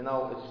You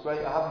know, it's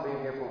great. I haven't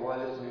been here for a while.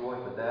 This is my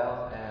wife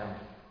Adele.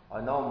 I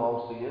know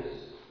most of you,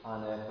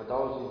 and for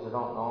those of you that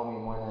don't know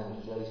me, my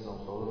name is Jason O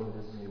Sullivan.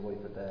 This is my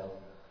wife Adele,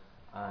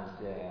 and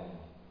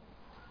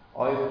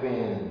I've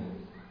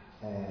been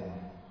a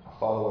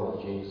follower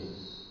of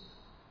Jesus,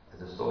 a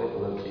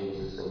disciple of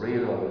Jesus, a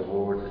reader of His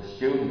Word, a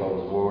student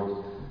of His Word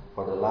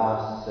for the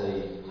last,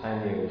 say,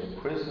 10 years.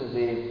 Christmas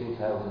Eve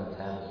 2010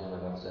 is when I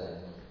got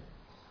saved.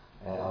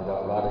 I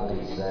got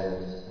radically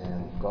saved,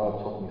 and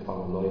God took me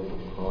from a life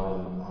of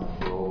crime and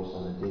drugs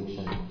and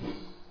addiction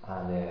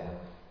and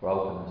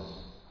brokenness,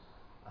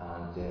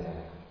 and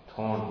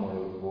turned my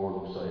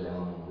world upside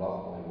down and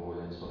rocked my world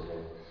inside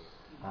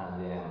out.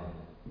 And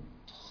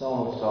so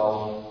much so,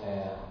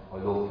 I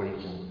love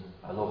preaching.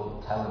 I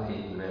love telling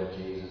people about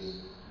Jesus.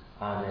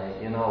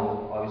 And you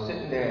know, I was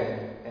sitting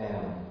there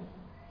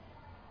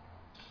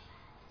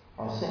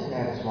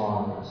this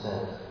morning, and I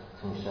said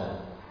to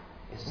myself,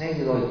 it's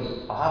nearly like,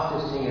 I have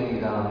this thing in me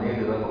that I'm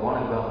nearly like, I want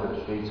to go out to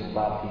the streets and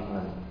grab people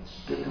and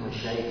give them a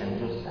shake and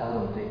just tell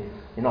them to,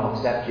 you know,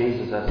 accept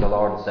Jesus as the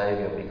Lord and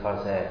Saviour,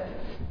 because,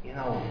 you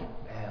know,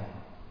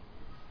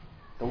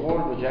 the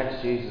world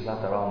rejects Jesus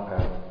at their own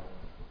peril.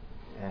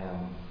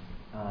 And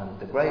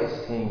the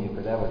greatest thing you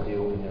could ever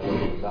do in your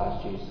life is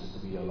ask Jesus to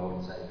be your Lord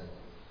and Saviour.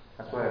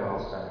 That's where it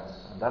all starts.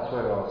 And that's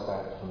where it all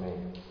started for me.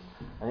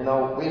 And you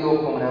know, we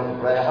love coming out to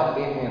pray. I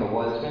haven't been here in a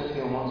while. It's been a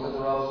few months in a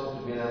row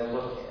since we've been out to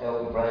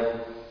pray.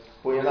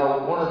 But you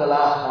know, one of the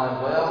last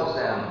times I always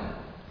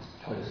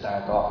try to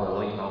start off with a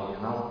light note, you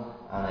know.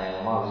 And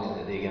I'm always going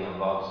to dig in and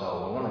Bob,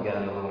 so I'm going to get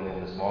another one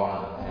in this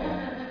morning.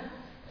 A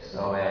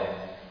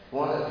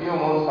few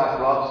months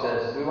back, Rob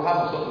says, we were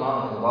having something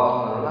on at the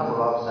ball, and I remember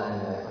Rob saying,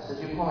 I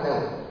said, you coming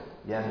out?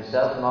 Yeah,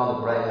 myself and all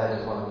the bright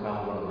heads are going to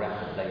come, we're going to wreck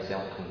the place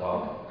out in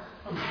Dog.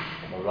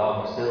 But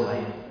Rob, we're still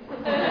late.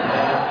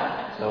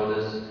 So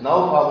there's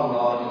no problem,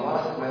 Lord. You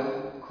want to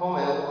come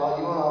out. Oh,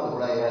 you want all the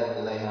bright heads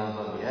to lay hands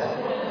on you, yeah?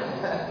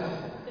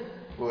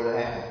 But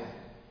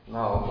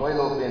no, I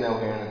love being out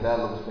here, and Adele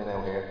loves being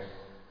out here.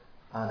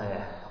 And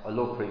I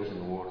love preaching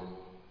the Word.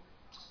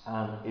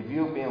 And if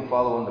you've been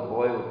following the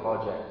Bible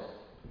Project,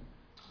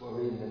 we're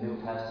reading the New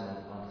Testament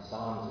and the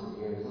Psalms in the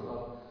year, isn't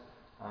it?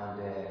 And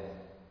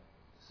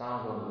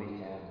Psalms on the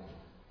weekend,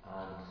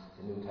 and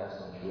the New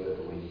Testament throughout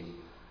the week.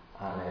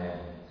 And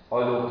I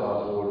love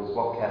God's Word. It's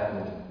what kept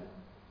me.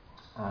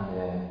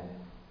 And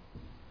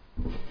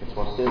it's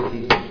what still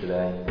keeps me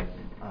today.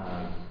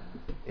 And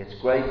it's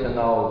great to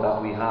know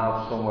that we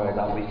have somewhere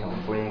that we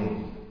can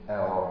bring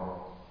our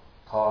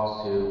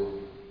thoughts to,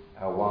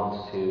 our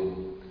wants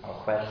to, our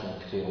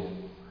questions to.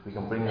 We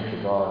can bring them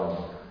to God.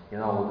 And, you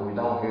know, when we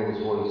don't hear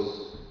His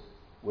voice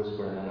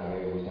whispering in our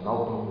ear, we can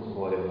open up His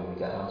Bible and we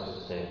get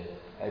answers to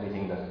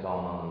everything that's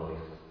going on in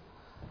life.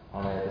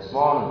 And this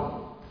morning,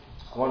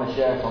 I want to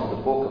share from the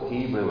book of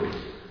Hebrews.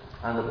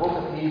 And the book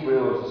of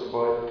Hebrews,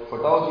 for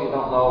those of you who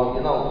don't know,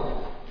 you know,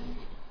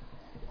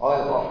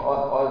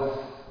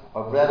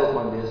 I've read up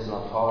on this and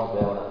I've thought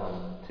about it, and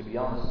to be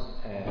honest,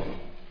 it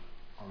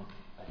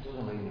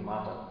doesn't really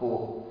matter.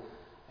 But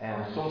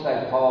some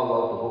say Paul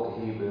wrote the book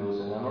of Hebrews,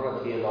 and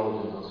other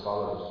theologians and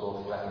scholars and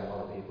stuff reckon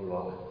other people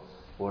wrote it.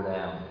 But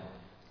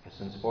it's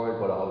inspired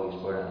by the Holy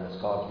Spirit, and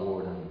it's God's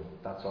Word, and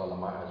that's all that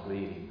matters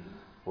really.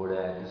 But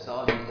there's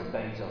all these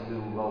debates on who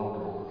wrote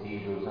the book of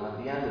Hebrews, and at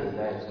the end of the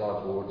day, it's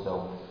God's Word.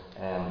 So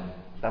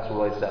that's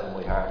what I've set in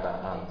my heart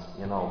at, and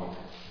you know,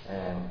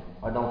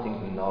 I don't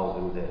think we know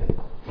who the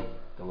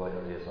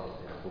writer is of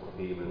the book of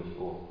Hebrews,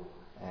 but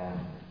I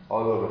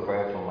will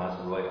refer to him as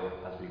the writer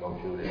as we go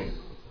through this.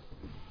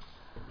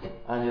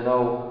 And you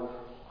know,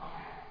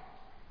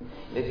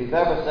 if you've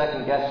ever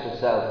second guessed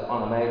yourself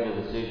on a major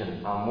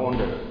decision and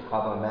wondered,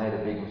 have I made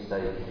a big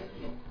mistake?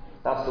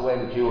 That's the way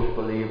the Jewish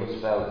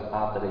believers felt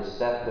after they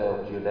stepped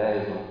out of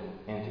Judaism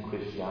into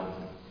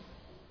Christianity.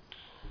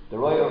 The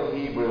writer of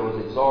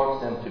Hebrews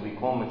exhorts them to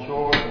become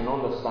mature in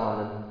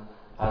understanding,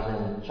 as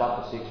in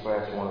chapter 6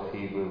 verse 1 of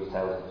Hebrews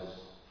tells us.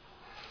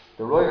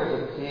 The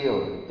writer's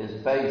appeal is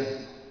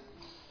based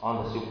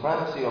on the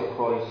supremacy of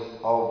Christ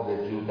over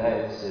the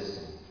Judaic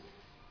system.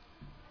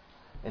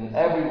 In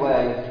every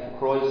way,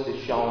 Christ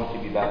is shown to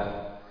be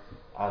better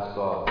as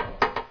God,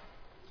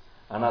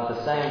 and at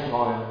the same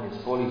time is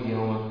fully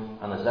human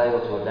and is able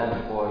to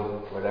identify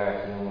with our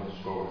human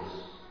struggles.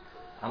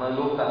 And I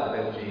love that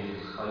about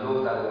Jesus. I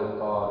love that about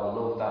God. I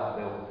love that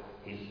about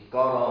He's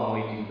God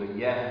Almighty, but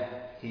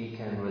yet He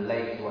can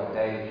relate to our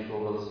daily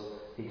struggles.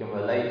 He can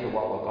relate to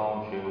what we're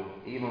going through.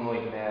 Even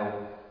right now,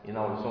 you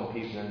know, there's some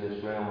people in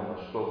this room and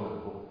they're struggling,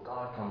 but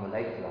God can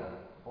relate to that. The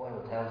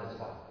Bible tells us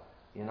that.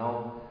 You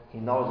know, He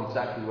knows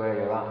exactly where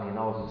you're at, and He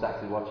knows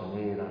exactly what you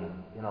need,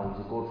 and you know, He's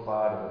a good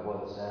Father, the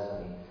Bible says,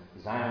 and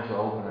His arms are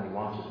open and He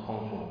wants you to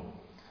come to Him.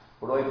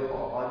 But I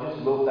just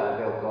love that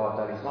about God,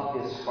 that He's not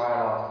this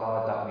far off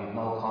God that we've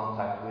no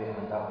contact with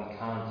and that we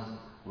can't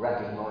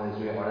recognise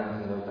with or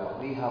anything like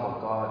that. We have a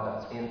God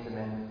that's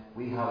intimate.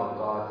 We have a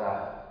God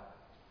that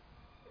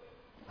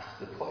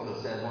the Bible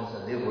says wants to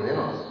live within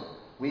us.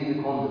 We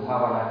become the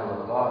tabernacle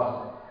of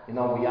God. You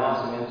know, we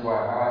ask Him into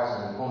our hearts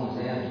and He comes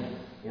in.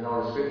 You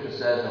know, the scripture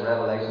says in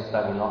Revelation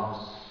that he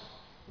knocks.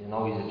 You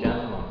know, he's a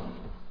gentleman.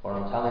 But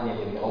I'm telling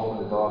you, if you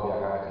open the door of your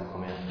heart, he'll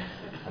come in.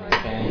 And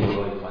he'll change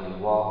your life and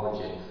he'll walk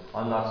with you.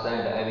 I'm not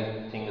saying that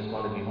everything is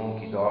going to be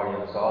hunky-dory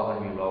and it's all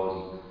going to be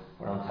rosy.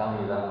 But I'm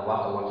telling you that no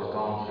matter what you're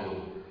going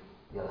through,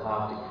 you'll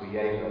have the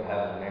creator of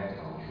heaven and earth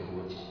to come through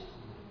with you.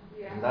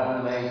 Yeah. Isn't that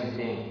an amazing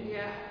thing?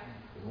 Yeah.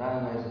 Isn't that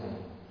an amazing thing?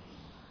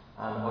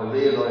 And I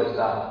realised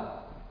that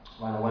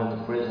when I went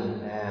to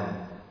prison,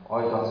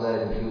 I got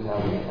saved in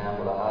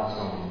 2010, but I had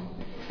some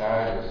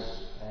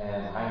charges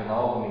hanging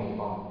over me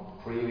from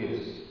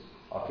previous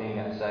of being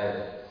getting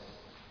saved.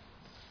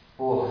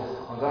 But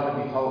I'm going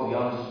to be totally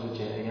honest with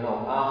you. You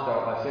know, after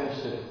I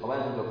finished it, I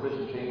went into a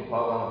Christian treatment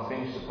program, I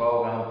finished the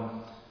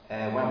program,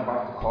 went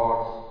back to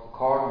court. The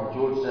court and the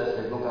judge said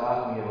they'd look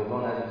at me if I'd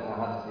done everything I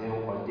had to do.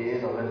 I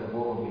did, I went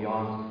above and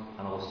beyond,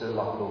 and I was still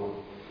locked up.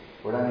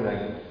 But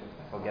anyway,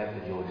 I forget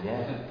the judge,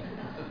 yeah?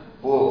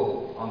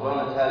 But I'm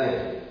going to tell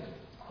you,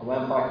 I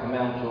went back to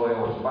Mountjoy.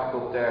 I was back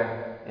up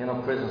there in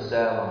a prison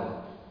cell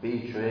on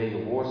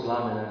B3, the worst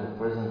landing in the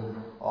prison.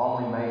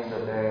 All my mates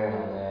are there,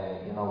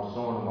 and you know,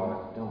 some of them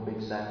are doing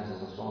big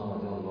sentences, and some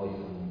of them are doing life,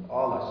 and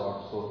all that sort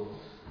of stuff.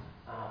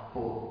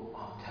 But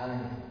I'm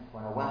telling you,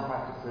 when I went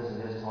back to prison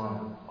this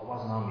time, I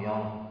wasn't on my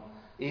own.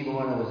 Even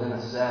when I was in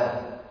a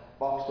cell,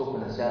 boxed up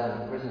in a cell,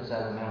 in a prison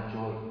cell in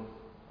Mountjoy,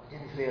 I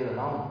didn't feel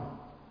alone.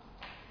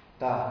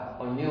 That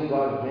I knew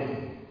God was with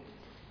me.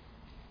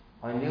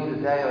 I knew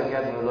the day I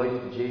gave my life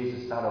to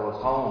Jesus that I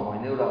was home.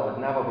 I knew that I'd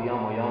never be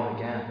on my own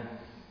again.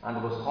 And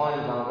there was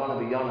times, and I'm going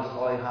to be honest,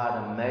 I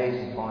had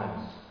amazing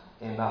times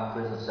in that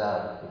prison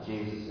cell with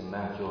Jesus in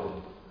Mountjoy,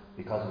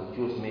 because it was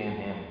just me and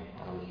him,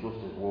 and it was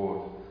just his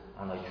word.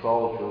 And I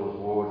trawled through his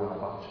word, and I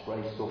got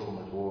great stuff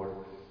from his word.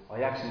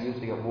 I actually used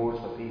to get words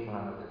for people,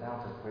 and I'd go down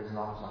to the prison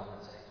office and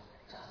I'd say,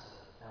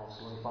 now it's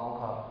my phone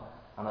call.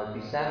 And I'd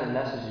be sending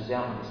messages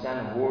out and be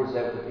sending words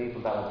out to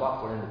people that I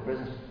got for in the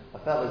prison. I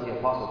felt like the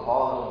Apostle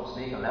Paul was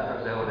sneaking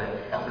letters out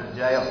of the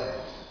jail.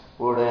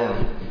 But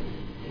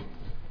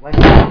when you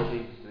know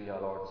Jesus to be your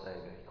Lord and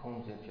Saviour, he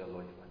comes into your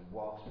life and he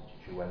walks with you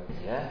through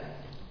everything, yeah?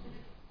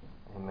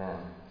 Amen.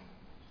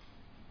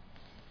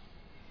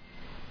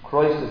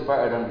 Christ is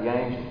better than the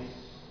angels.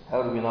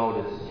 How do we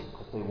know this?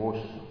 Because they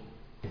worship him.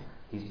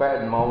 He's better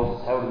than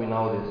Moses. How do we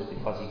know this?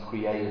 Because he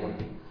created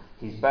him.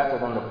 He's better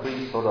than the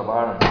priesthood of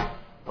Aaron,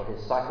 but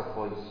his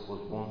sacrifice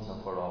was once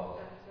and for all.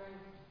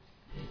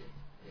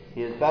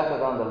 He is better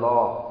than the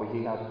law, for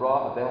he has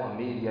brought about and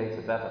mediates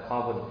a better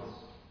covenant.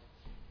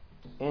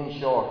 In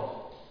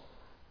short,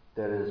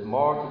 there is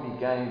more to be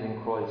gained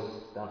in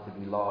Christ than to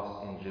be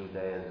lost in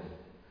Judaism.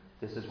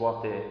 This is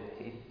what the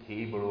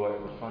Hebrew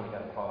word was trying to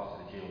get across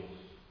to the Jews.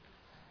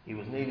 He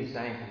was nearly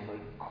saying to them,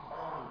 like,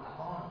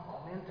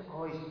 come into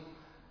Christ.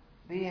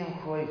 Be in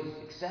Christ.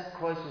 Accept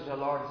Christ as your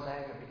Lord and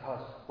Saviour,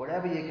 because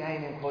whatever you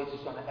gain in Christ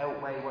is going to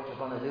outweigh what you're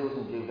going to lose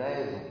in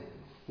Judaism.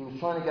 He was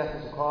trying to get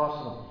this across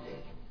to them.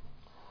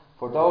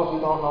 For those who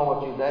don't know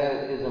what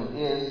Judaism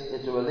is,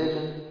 it's a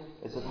religion,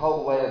 it's a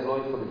total way of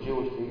life for the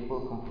Jewish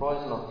people,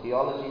 comprising of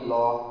theology,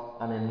 law,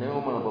 and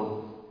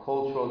innumerable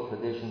cultural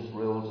traditions,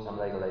 rules, and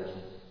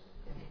regulations.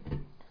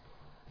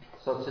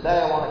 So today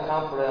I want to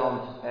camp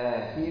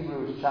around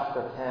Hebrews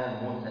chapter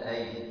 10, 1 to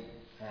 8.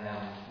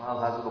 Mal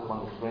has it up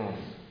on the screen.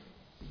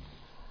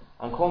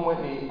 And come with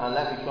me and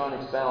let me try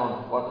and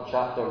expound what the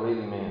chapter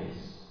really means.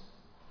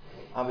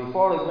 And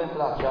before I go into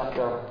that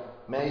chapter,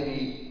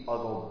 maybe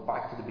I'll go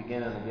back to the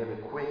beginning and give a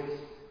quick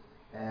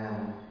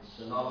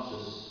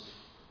synopsis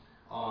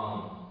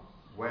on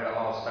where it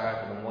all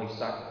started and why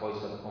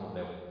sacrifice has come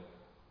about.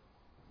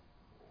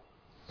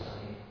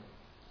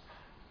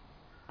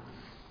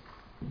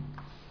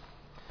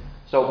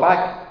 So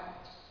back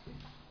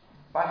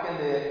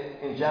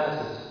in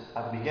Genesis,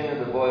 at the beginning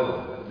of the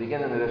Bible, at the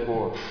beginning of this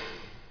world,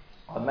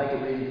 I'll make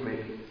it really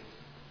quick.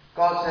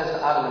 God says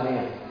to Adam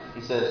and Eve,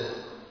 he says,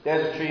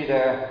 there's a tree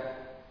there,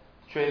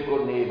 tree of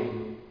good and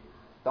evil.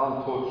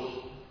 Don't touch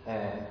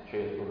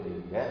tree of good and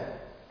evil, yeah?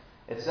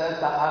 It says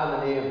that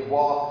Adam and Eve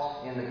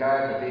walked in the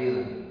Garden of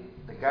Eden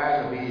with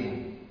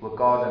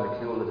God in the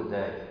cool of the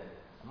day.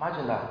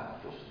 Imagine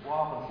that, just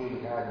walking through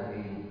the Garden of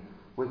Eden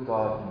with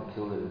God in the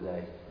cool of the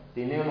day.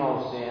 They knew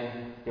no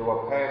sin, they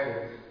were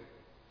perfect,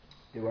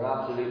 they were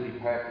absolutely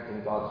perfect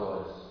in God's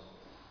eyes.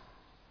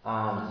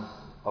 And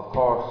of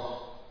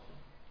course,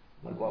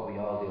 like what we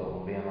all do, if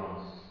we're being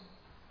honest,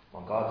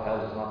 when God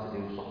tells us not to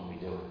do something, we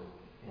do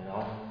it. You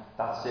know,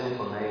 that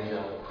sinful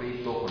nature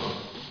creeps up in us.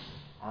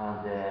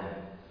 And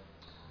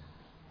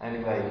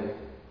anyway,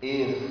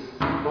 Eve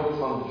took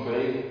from the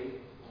tree,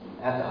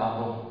 ate the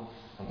apple,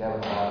 and gave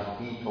it to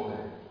Adam. He took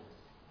it,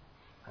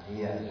 and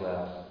he ate as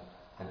well.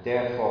 And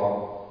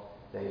therefore,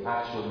 they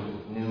actually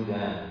knew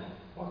then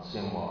what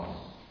sin was.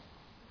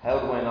 How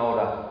do I know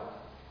that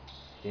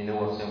they knew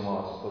what sin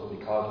was?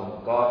 Because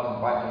when God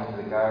came back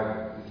into the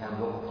garden, he came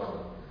looking for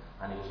them.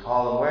 And he was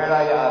calling, where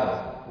are you,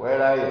 Adam?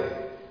 Where are you?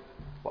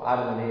 But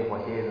Adam and Eve were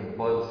hid, and the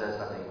Bible says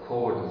that they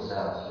covered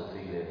themselves with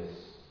fig leaves.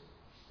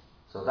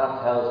 So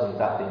that tells me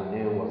that they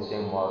knew what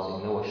sin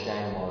was, they knew what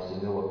shame was,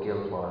 they knew what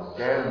guilt was.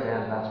 There and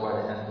then, that's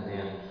where they entered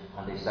in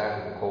and they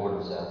started to cover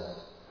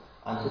themselves.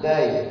 And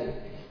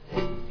today,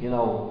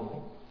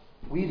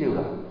 we do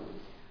that.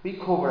 We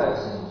cover our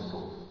sin with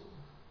stuff.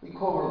 We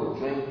cover it with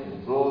drink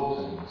and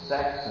drugs and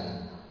sex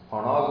and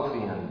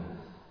pornography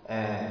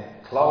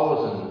and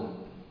clothes and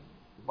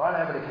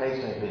whatever the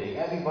case may be.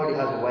 Everybody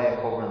has a way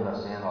of covering their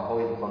sin or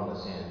hiding from their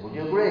sin. Would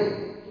you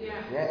agree?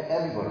 Yeah,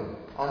 everybody.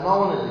 And no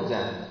one is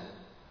exempt.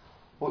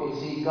 But you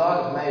see,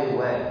 God has made a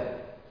way.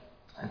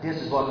 And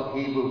this is what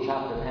Hebrews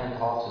chapter 10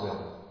 talks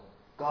about.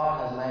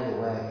 God has made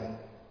a way.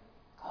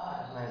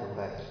 God has made a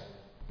way.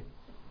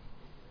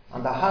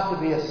 And there had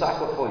to be a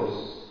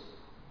sacrifice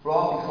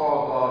brought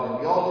before God.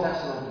 In the Old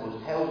Testament, it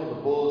was thousands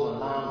of bulls and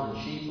lambs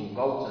and sheep and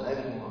goats and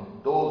everything,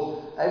 and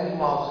doves, everything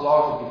was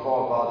slaughtered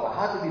before God. There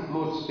had to be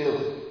blood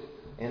spilled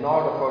in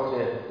order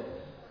for it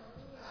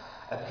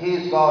to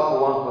appease God,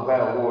 for want of a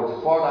better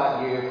word, for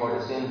that year, for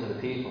the sins of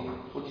the people.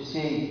 But you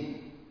see,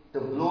 the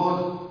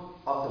blood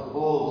of the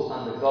bulls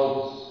and the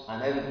goats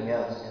and everything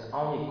else, it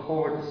only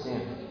covered the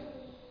sin.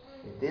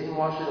 It didn't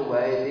wash it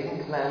away, it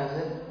didn't cleanse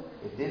it,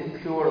 it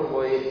didn't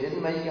purify it, it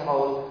didn't make you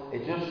whole,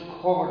 it just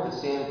covered the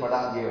sin for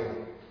that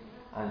year.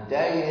 And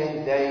day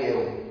in, day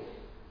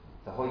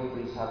out, the high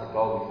priest had to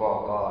go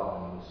before God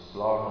and he was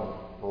slaughtering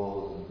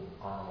bulls and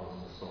animals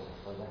and stuff.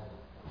 So that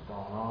was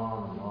going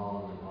on and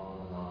on and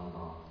on and on and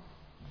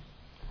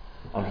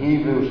on. And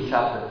Hebrews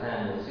chapter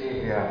 10, you'll see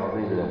it here, and I'll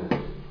read it out.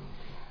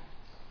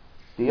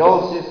 The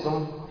old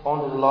system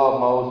under the law of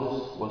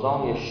Moses was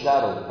only a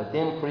shadow, a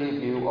dim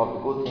preview of the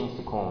good things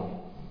to come,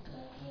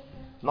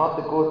 not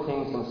the good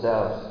things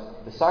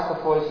themselves. The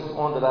sacrifices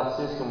under that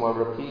system were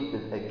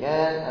repeated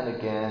again and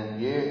again,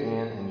 year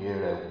in and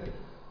year out,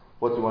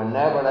 but they were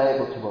never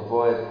able to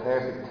provide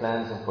perfect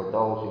cleansing for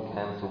those who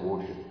came to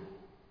worship.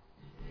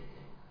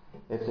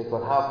 If they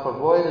could have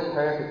provided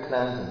perfect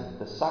cleansing,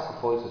 the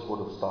sacrifices would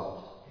have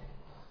stopped,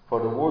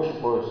 for the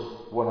worshippers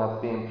would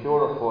have been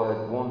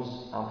purified once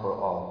and for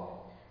all,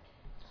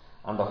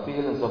 and the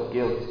feelings of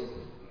guilt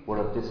would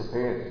have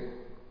disappeared.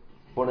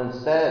 But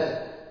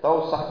instead,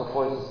 those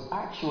sacrifices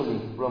actually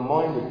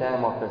reminded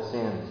them of their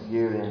sins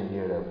year in and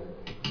year out.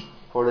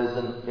 For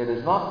it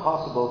is not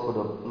possible for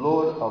the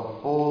blood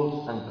of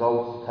bulls and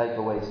goats to take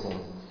away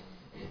sins.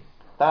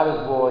 That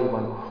is why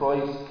when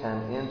Christ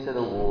came into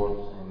the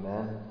world,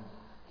 amen,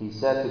 he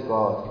said to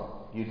God,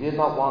 "You did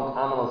not want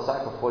animal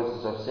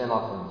sacrifices or sin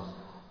offerings,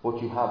 but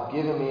you have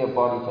given me a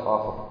body to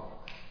offer.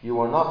 You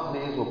were not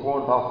pleased with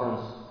burnt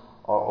offerings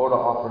or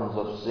other offerings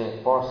of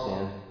sin, for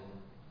sin.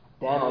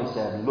 Then I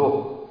said,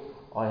 Look,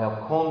 I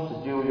have come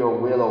to do your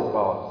will, O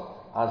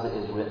God, as it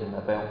is written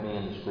about me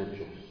in the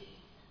Scriptures."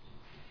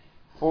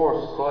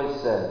 First,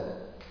 Christ said,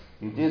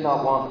 "You did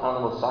not want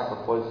animal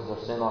sacrifices or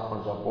sin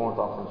offerings or burnt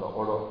offerings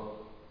or other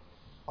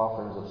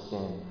offerings of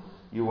sin.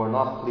 You were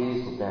not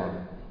pleased with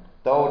them,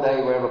 though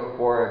they were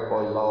required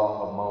by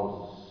law of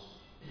Moses."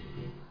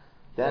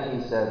 Then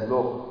he said,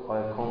 "Look, I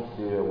have come to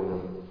do your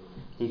will."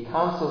 He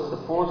cancels the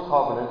first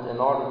covenant in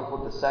order to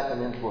put the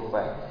second into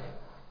effect.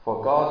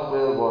 For God's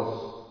will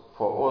was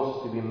for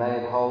us to be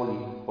made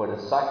holy by the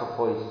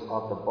sacrifice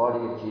of the body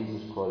of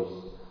Jesus Christ,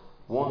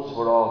 once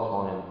for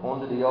all time.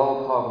 Under the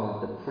old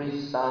covenant, the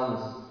priest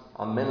stands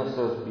and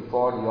ministers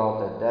before the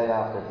altar day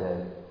after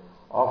day,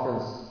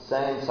 offering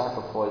same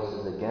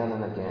sacrifices again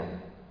and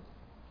again,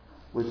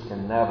 which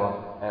can never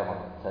ever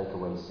take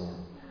away sin.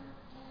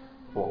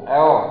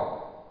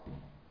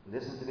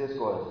 Listen to this,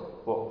 guys,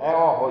 but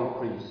our high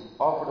priest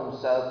offered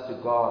himself to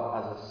God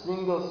as a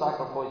single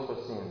sacrifice for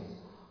sins,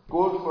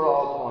 good for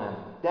all time.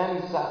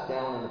 Then he sat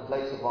down in the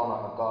place of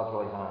honour at God's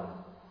right hand.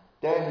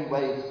 There he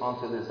waits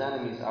until his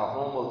enemies are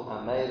humbled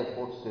and made a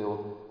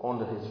footstool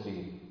under his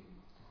feet.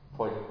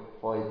 For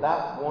by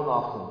that one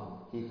offering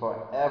he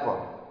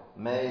forever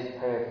made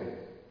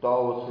perfect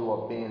those who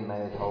are being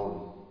made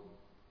holy.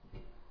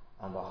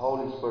 And the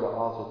Holy Spirit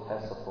also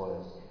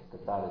testifies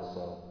that that is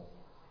so.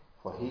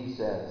 For he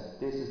says,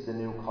 "This is the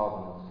new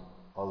covenant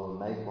I will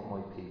make with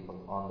my people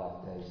on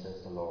that day,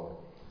 says the Lord.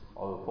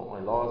 I will put my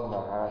laws in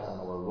their hearts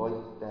and I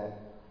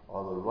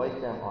will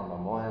write them on their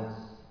minds."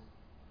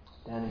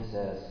 Then he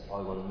says, "I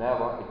will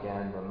never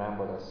again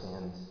remember their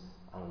sins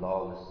and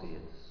lawless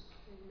deeds."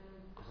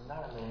 Isn't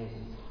that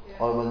amazing?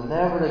 Yeah. I will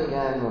never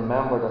again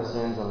remember their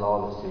sins and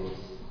lawless deeds.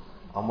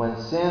 And when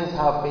sins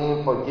have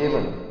been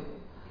forgiven,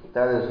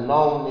 there is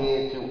no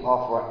need to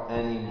offer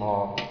any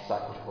more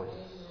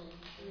sacrifices.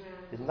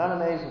 Yeah. Isn't that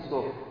amazing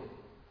stuff?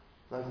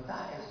 Like,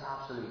 that is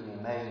absolutely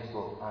amazing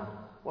stuff. And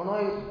when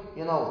I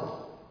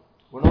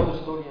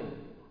was studying,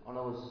 and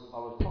I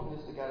was putting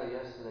this together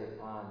yesterday,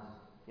 and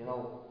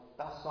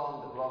that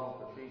song that Robin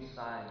Patrice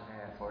sang,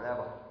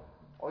 "Forever,"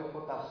 I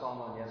put that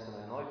song on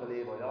yesterday, and I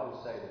believe, I always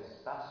say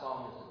this, that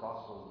song is the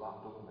gospel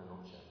wrapped up in a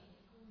nutshell.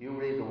 You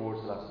read the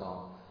words of that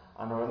song.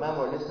 And I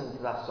remember listening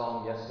to that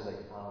song yesterday,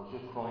 and I was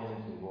just crying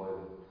into the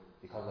Bible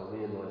because I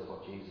realised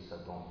what Jesus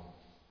had done.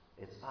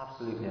 It's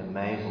absolutely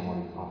amazing what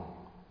he's done.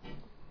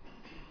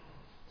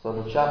 So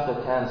the chapter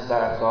 10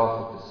 starts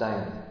off with the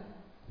saying,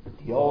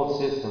 The old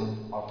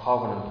system or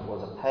covenant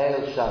was a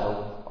pale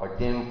shadow or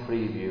dim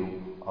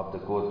preview of the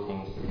good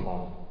things to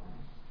come.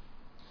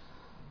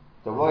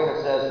 The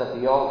writer says that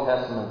the Old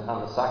Testament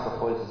and the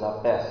sacrifices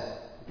at best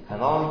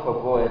can only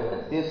provide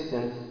a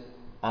distant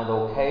and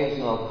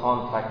occasional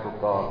contact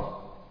with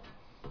God.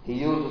 He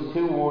uses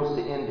two words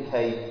to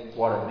indicate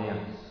what it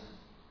means.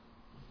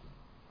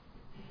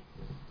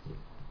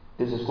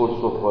 This is good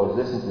stuff, guys.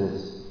 Listen to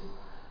this.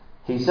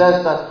 He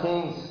says that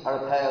things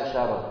are a pale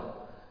shadow.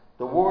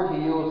 The word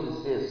he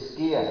uses is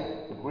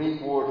skia, the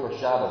Greek word for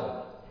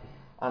shadow,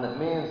 and it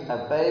means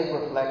a vague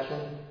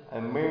reflection,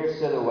 a mere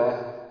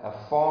silhouette,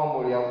 a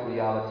form without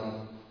reality.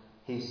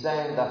 He's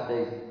saying that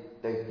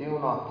they do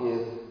not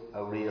give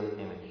a real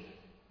image.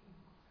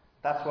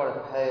 That's what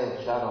a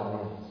pale shadow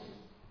means.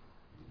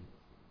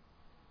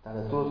 That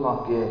it does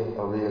not give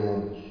a real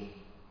image.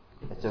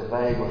 It's a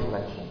vague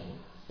reflection.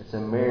 It's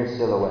a mere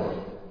silhouette.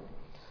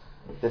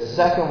 The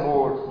second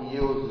word he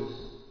uses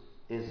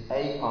is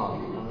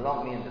icon, and I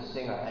don't mean the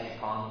singer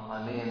icon,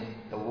 I mean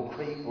the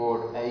Greek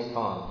word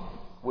icon,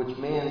 which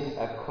means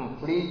a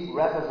complete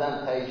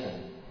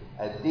representation,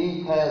 a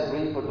detailed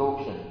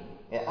reproduction.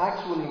 It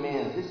actually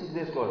means, listen to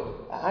this good,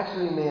 it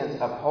actually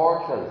means a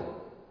portrait,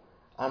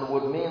 and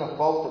would mean a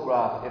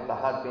photograph if there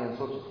had been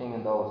such a thing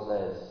in those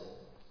days.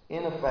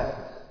 In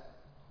effect,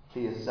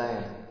 he is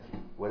saying,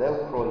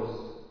 without Christ,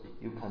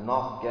 you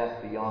cannot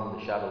get beyond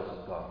the shadows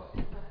of God.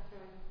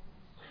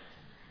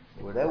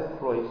 Without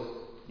Christ,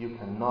 you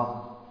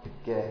cannot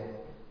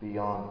get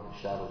beyond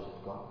the shadows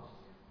of God.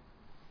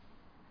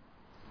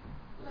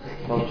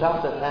 So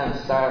chapter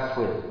 10 starts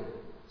with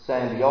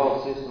saying the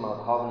old system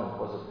or covenant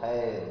was a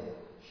pale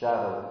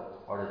shadow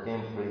or a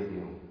dim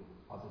preview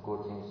of the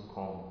good things to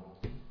come.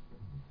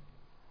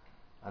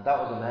 And that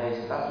was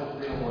amazing. That just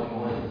blew my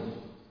mind.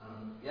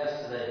 And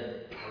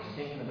yesterday I was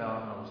thinking about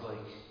it and I was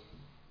like,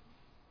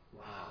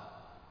 wow,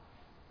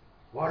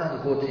 what are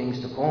the good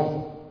things to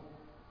come?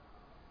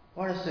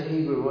 What is the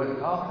Hebrew word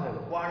talking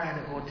about? What are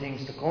the good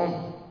things to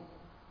come?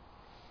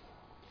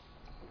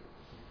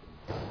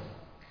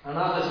 And as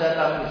I said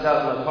that to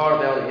myself and I thought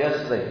about it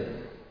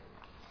yesterday,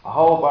 a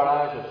whole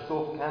barrage of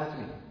stuff came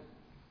to me.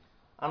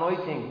 And I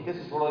think, this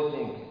is what I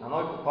think, and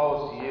I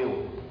propose to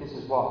you, this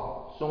is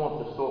what some of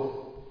the stuff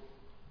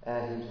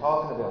he was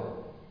talking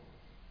about.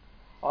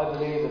 I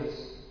believe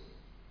it's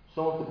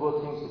some of the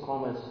good things to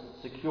come is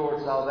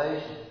secured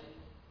salvation,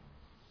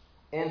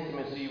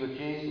 intimacy with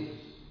Jesus,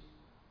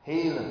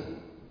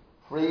 healing,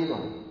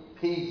 freedom,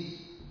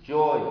 peace,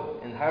 joy,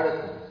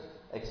 inheritance,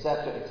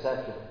 etc.,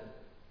 etc.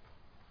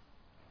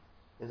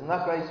 Isn't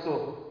that great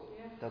stuff?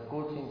 Yeah. They're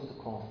good things to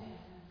come.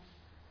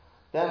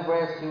 Then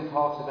verse 2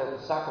 talks about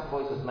the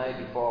sacrifices made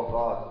before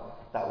God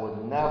that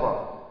would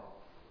never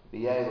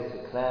be able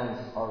to cleanse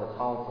or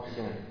atone for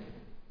sin.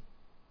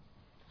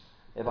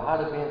 If it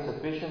had been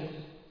sufficient,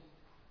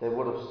 they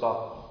would have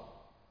stopped.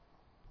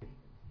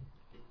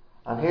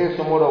 And here's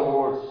some other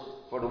words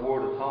for the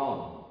word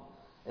atone.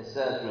 It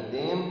says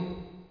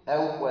redeem,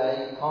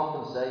 outweigh,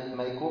 compensate,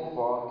 make up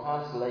for,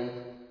 cancel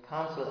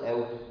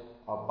out,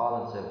 or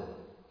balance out.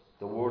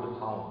 The word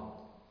atone.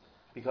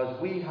 Because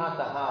we had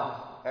to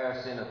have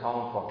our sin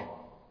atoned for.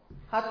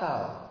 Had to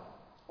have.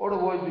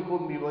 Otherwise we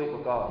couldn't be right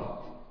with God.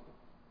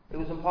 It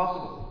was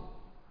impossible.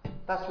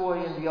 That's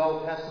why in the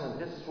Old Testament,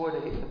 this is why the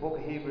book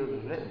of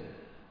Hebrews was written.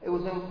 It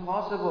was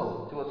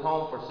impossible to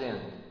atone for sin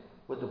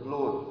with the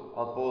blood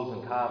of bulls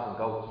and calves and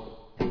goats.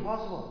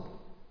 Impossible.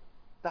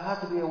 There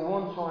had to be a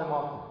one-time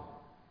offering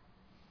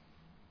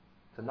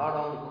to not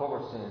only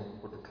cover sin,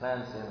 but to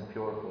cleanse sin and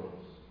purify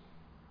us.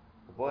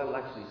 The Bible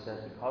actually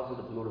says, because of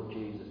the blood of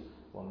Jesus,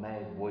 we're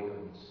made whiter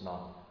than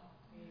snow.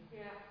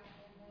 Yeah.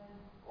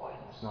 Whiter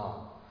than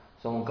snow.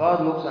 So when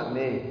God looks at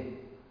me,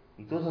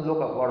 He doesn't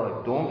look at what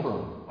I've done for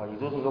Him, or He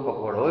doesn't look at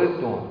what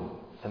I've done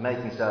to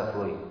make myself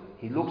right.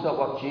 He looks at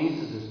what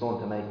Jesus has done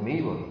to make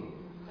me right.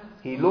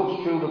 He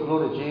looks through the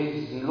blood of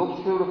Jesus, He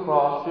looks through the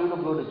cross, through the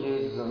blood of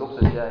Jesus, and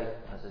looks at Jay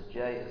and says,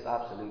 Jay is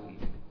absolutely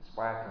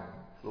sparkling,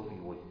 fluffy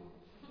white.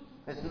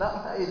 Isn't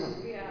that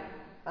amazing? Yeah.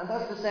 And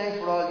that's the same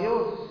for all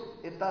you.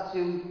 If that's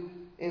you,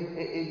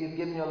 if you've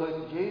given your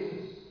life to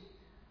Jesus,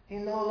 He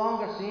no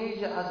longer sees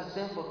you as a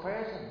simple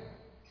person.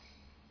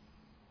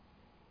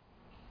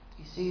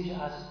 He sees you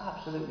as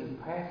absolutely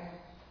perfect.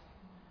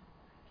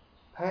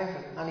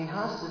 Perfect. And He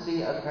has to see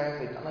you as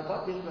perfect. And I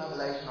got this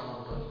revelation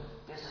on one time.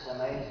 This is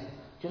amazing.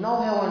 Do you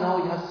know how I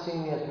know He has to see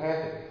me as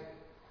perfect?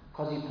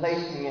 Because He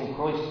placed me in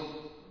Christ.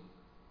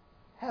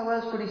 How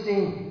else could He see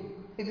me?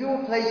 If you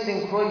were placed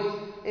in Christ,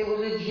 it was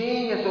a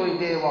genius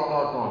idea what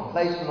God done,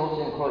 placing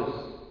us in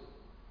Christ.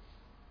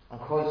 And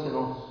Christ in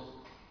us.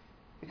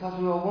 Because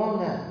we were one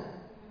then.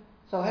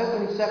 So how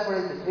can He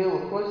separate the two?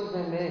 If Christ is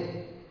in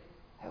me,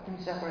 how can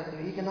He separate the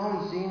two? He can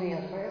only see me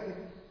as perfect.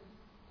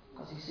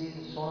 Because He sees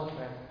His Son as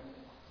perfect.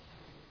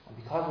 And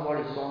because of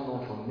what His Son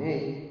done for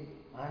me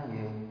and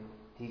you,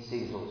 He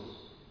sees us.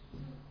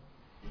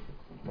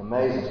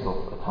 Amazing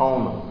stuff.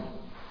 Atonement.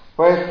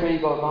 Verse 3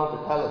 goes on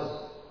to tell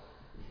us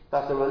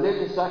that the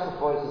religious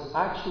sacrifices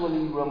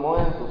actually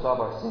remind us of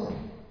our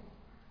sin.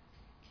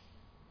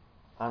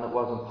 and it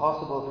was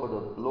impossible for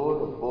the blood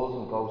of bulls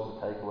and goats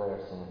to take away our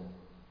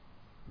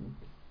sin.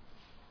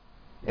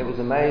 It was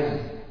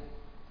amazing.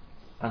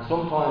 And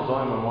sometimes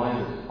I'm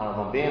reminded, and if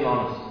I'm being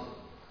honest,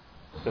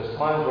 there's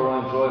times where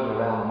I'm driving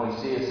around and I might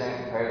see a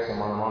certain person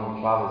when I'm on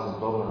my travels in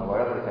Dublin or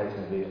wherever the case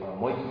may be, or I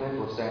might come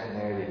into a certain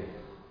area,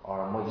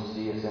 or I might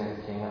see a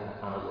certain thing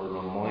and it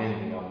will remind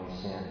me of my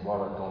sin,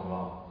 what I've done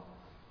wrong.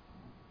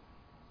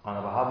 And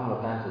if I haven't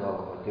repented of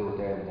it, I do it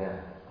there and then,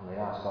 and I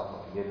ask God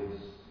for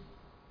forgiveness.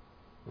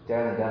 But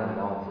there and then I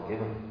know I'm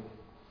forgiven.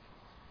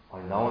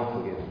 I know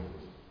I'm forgiven.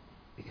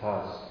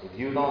 Because if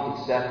you don't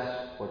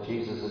accept what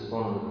Jesus has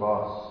done on the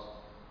cross,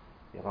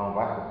 you're going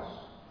backwards.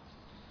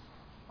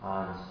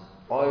 And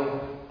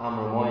I am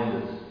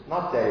reminded,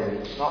 not daily,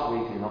 not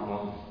weekly, not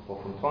monthly,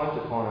 but from time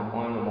to time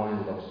I'm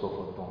reminded of stuff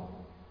I've done.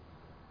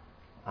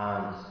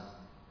 And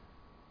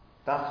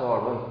that's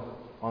alright.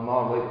 I'm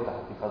alright with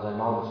that because I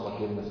know there's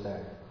forgiveness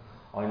there.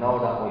 I know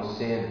that my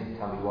sin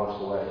can be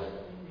washed away.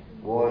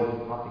 Why?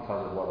 Not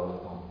because of what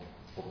I've done,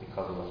 but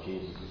because of what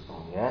Jesus has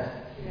done.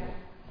 Yeah?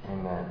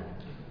 Amen.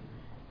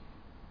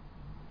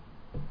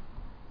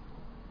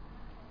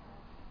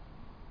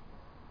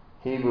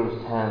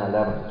 Hebrews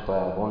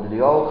 10:11-12. Under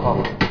the old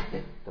covenant,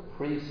 the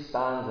priest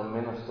stands and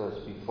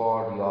ministers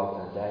before the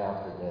altar day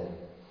after day,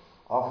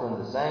 offering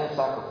the same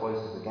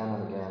sacrifices again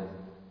and again,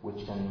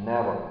 which can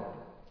never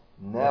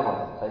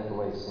take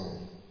away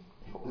sin.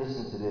 But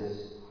listen to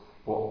this.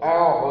 But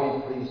our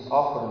high priest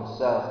offered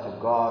himself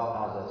to God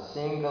as a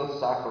single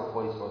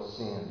sacrifice for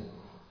sin,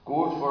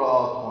 good for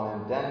all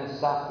time. Then he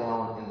sat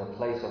down in the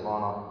place of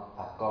honour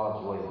at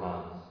God's right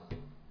hand.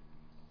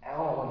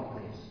 Our high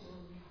priest,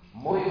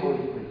 my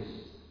high priest,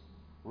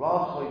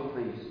 Rob's high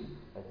priest,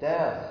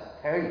 Adele's,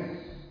 Terry's,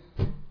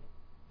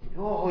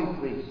 your high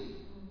priest.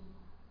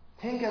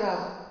 Think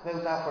about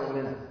that for a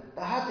minute.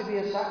 There had to be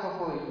a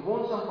sacrifice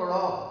once and for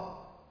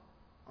all.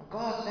 And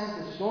God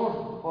sent his son,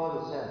 the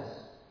Bible says.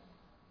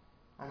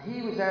 And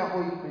he was our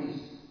high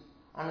priest.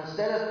 And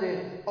instead of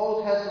the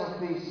Old Testament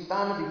priest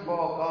standing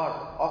before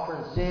God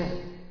offering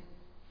sin,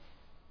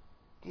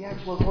 the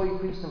actual high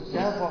priest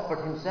himself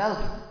offered himself,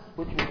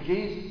 which was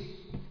Jesus.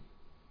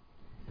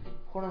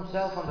 Put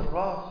himself on the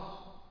cross.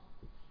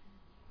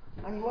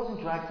 And he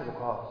wasn't dragged to the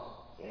cross.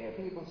 You hear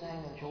people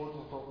saying in church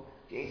and stuff,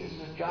 Jesus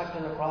was dragged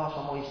to the cross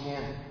for my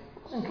sin. He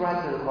wasn't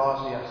dragged to the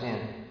cross for your sin.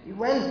 He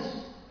went.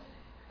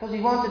 Because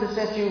he wanted to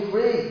set you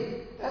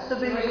free. That's the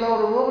biggest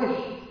load of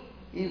rubbish.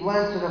 He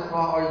went to the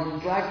cross, or he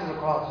was dragged to the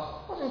cross.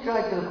 He wasn't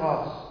dragged to the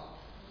cross.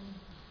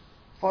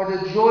 For the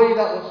joy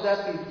that was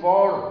set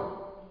before him,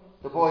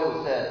 the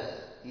Bible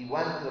says, he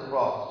went to the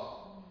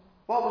cross.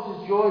 What was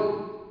his joy?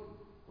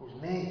 It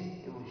was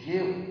me. It was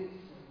you.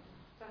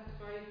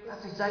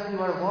 That's exactly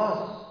what it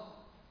was.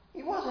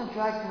 He wasn't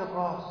dragged to the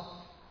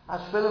cross,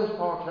 as films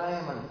portray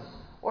him and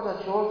other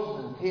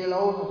churches and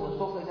theologians and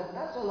stuff like that.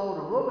 That's a load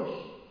of rubbish.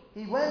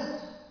 He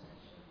went.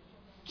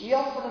 He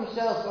offered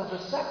himself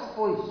as a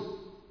sacrifice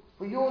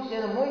for your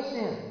sin and my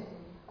sin.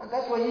 And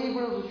that's what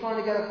Hebrews was trying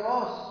to get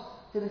across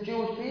to the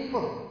Jewish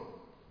people.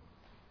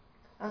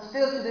 And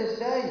still to this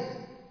day,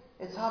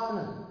 it's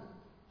happening.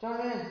 Do you know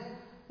what I mean?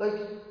 Like,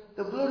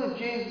 the blood of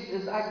Jesus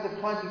is active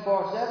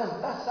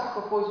 24/7. That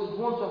sacrifice is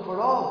once and for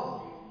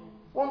all.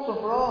 Once and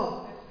for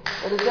all.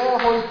 It is our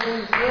high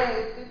priest. Yeah,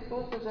 it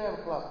does deserve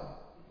a clap.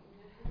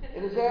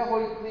 It is our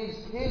high priest.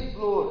 His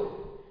blood.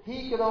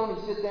 He could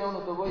only sit down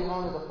at the right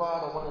hand of the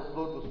Father when his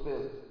blood was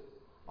spilled.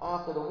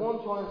 After the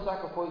one-time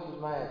sacrifice was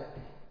made,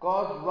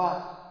 God's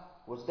wrath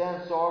was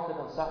then sorted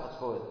and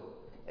satisfied.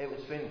 It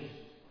was finished.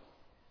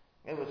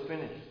 It was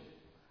finished.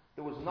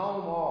 There was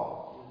no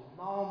more.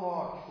 No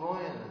more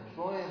trying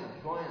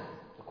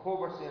to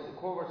cover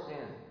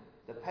sin,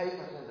 the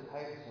paper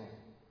sin.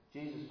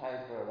 Jesus paid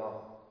for it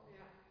all.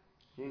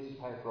 Yeah. Jesus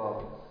paid for it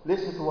all.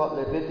 Listen to what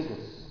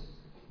Leviticus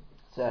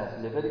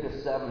says.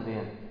 Leviticus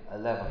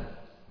 17:11.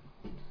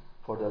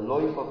 For the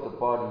life of the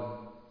body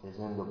is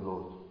in the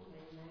blood.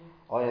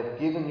 I have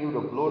given you the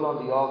blood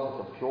on the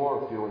altar to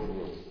purify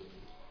you,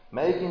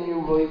 making you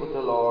right with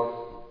the Lord.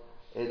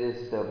 It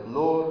is the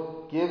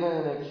blood given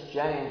in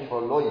exchange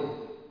for life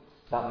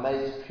that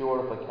makes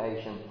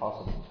purification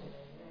possible.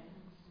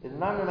 Isn't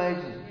that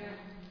amazing?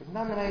 Isn't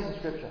that an amazing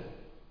scripture?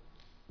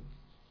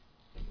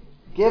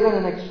 Given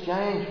in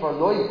exchange for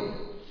life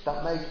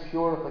that makes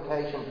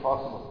purification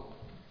possible.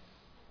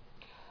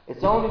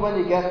 It's only when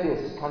you get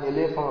this can you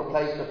live from a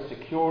place of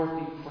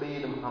security,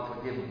 freedom and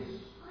forgiveness.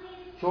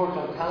 Church,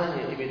 I'm telling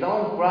you, if you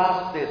don't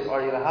grasp this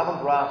or you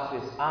haven't grasped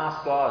this,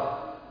 ask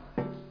God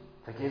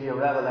to give you a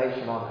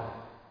revelation on it.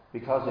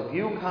 Because if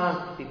you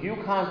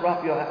can't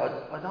wrap your head,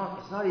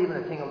 it's not even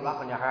a thing of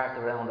wrapping your heart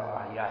around it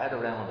or your head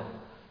around it.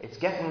 It's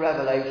getting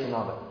revelation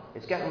of it.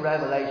 It's getting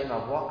revelation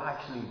of what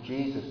actually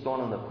Jesus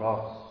done on the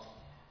cross.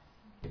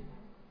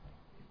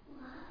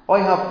 I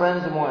have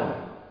friends of mine,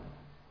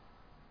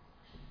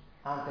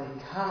 and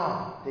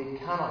they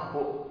cannot,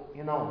 but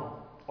you know,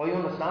 I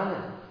understand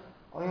it.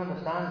 I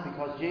understand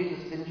because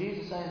didn't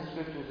Jesus say in the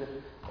scriptures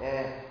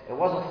that it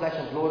wasn't flesh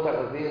and blood that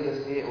revealed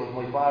this to you, it was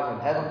my Father in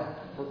heaven.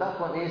 So that's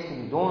what needs to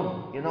be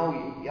done. You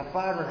know, your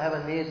Father in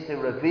heaven needs to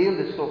reveal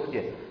this stuff to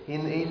you. He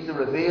needs to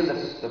reveal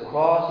the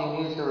cross.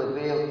 He needs to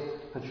reveal.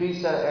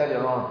 Patrice said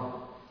earlier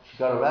on, she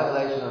got a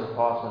revelation of the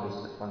cross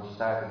when she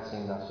started to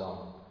sing that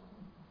song.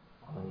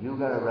 And when you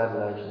get a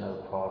revelation of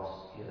the cross,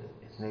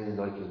 it's nearly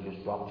like you'll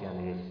just drop to your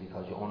knees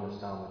because you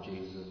understand what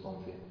Jesus has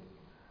done for you.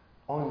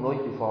 I'm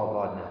right before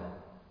God now.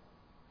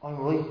 I'm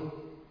right.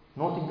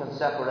 Nothing can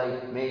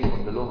separate me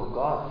from the love of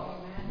God.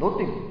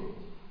 Nothing.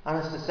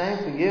 And it's the same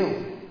for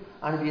you.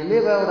 And if you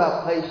live out of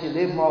that place, you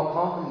live more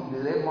confidently,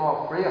 you live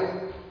more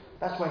freer.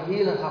 That's where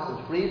healing happens,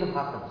 freedom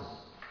happens,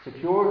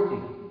 security.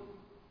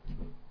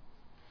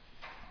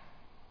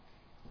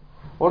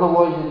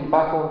 Otherwise, you'll be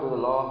back under the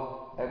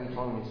law every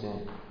time you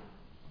sin.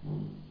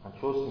 And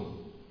trust me,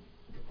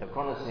 you're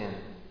going to sin,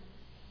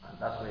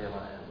 and that's where you're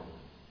going to end up.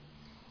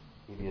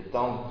 If you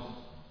don't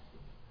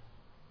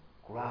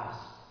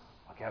grasp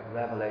or get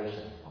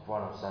revelation of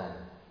what I'm saying.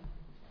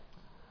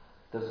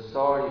 There's a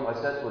story, I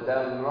said to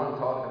Adele, we were on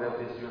talking about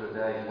this the other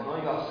day. When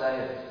I got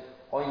saved,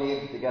 I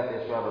needed to get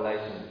this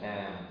revelation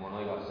when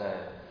I got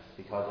saved.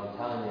 Because I'm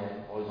telling you,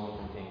 I done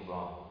some things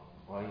wrong.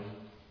 Right?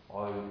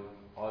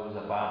 I was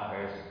a bad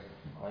person.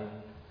 Right?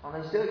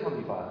 And I still can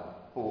be bad.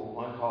 But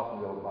I'm talking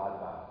about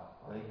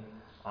bad. Right?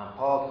 And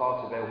Paul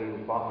talks about he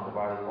was bottom of the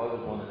barrel. I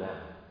was one of them.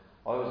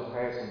 I was a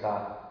person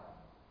that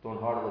done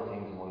horrible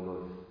things in my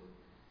life.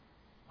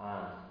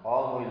 And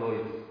all my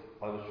life,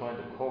 I was trying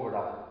to cover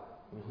that.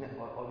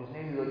 I was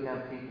nearly like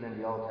them people in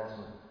the Old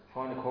Testament,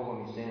 trying to cover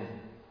my sin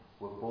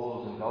with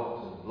bulls and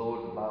goats and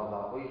blood and blah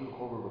blah. I used to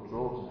cover it with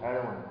drugs and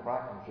heroin and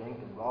crack and drink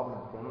and robbing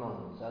and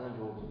criminals and selling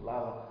drugs and blah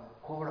blah.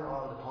 Cover it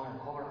all the time.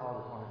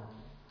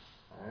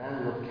 And I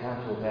ended up came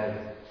to a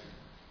day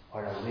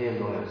where I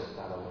realised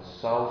that it was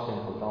so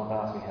simple. Don't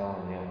ask me how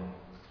I knew.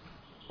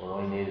 But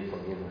I needed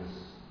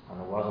forgiveness.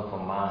 And it wasn't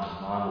from man.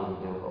 Man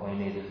wouldn't do it. I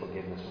needed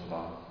forgiveness from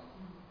God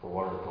for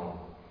what I'd done.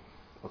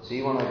 But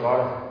see, when I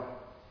got it,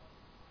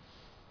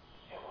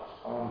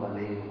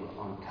 unbelievable.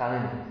 I'm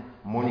telling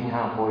you, money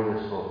can't buy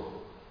this stuff.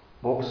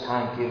 Books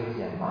can't give it to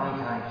you. Man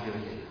can't give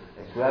it to you.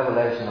 It's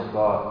revelation of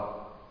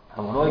God.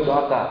 And when I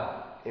got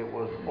that, it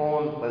was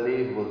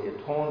unbelievable.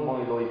 It turned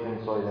my life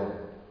inside out.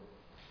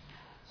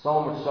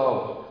 So much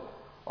so,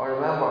 I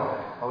remember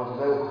I was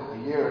about a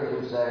year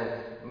or two saved.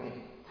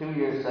 2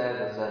 years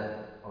saved, I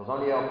said. I was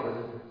only out of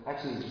prison.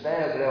 Actually, the day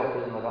I got out of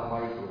prison, I got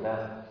married to a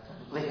dad.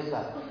 Believe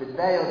that. The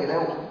day I get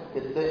out,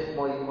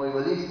 my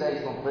release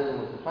date from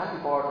prison was the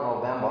 24th of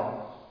November,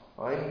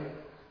 right?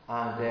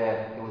 And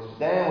it was the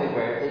day of my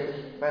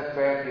birthday, best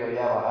birthday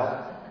I ever had.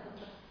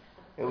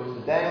 It was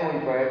the day of my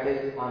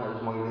birthday, and it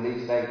was my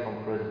release date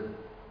from prison.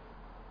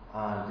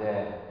 And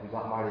we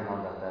got married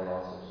on that day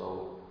also.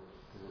 So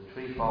there's a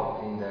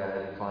threefold thing there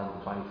every time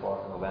the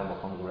 24th of November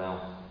comes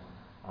around.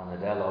 And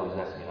Adele always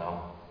lets me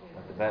know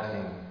that the best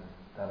thing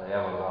that I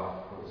ever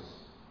got was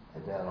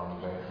Adele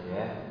on my birthday,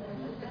 yeah?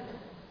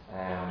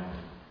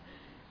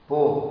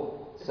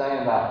 But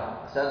saying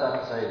that, I said that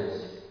to say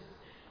this.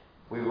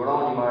 We were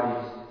only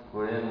married, we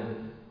were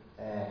in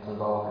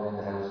Clondalkin in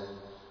the house,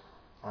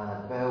 and I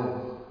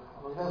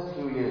was about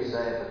 2 years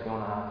saved, or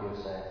 2.5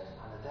 years saved,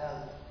 and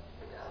Adele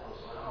was,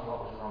 I don't know what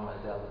was wrong with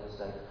Adele at this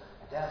stage.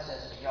 Adele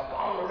says to me, you're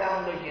going around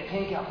like you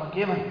think you're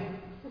forgiven.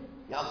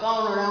 You're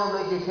going around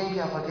like you think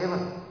you're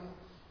forgiven.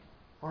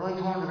 But I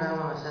turned around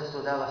and I said to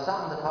Adele, I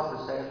sat on the top of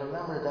the stairs, I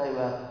remember the day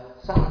well,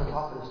 sat on the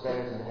top of the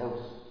stairs in the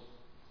house.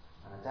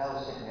 Adele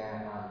was sitting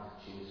there and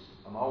she was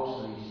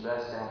emotionally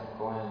stressed out and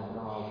crying. I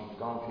don't know, she was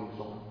going through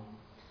something.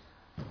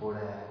 But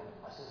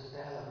I said,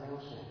 Adele, I've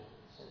news for you.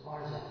 I said,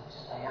 what is it? I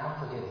said, I am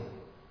forgiven.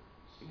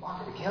 She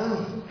wanted to kill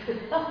me.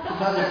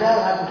 Because Adele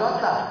hadn't got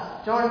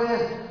that. Do you know what I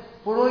mean?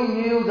 But I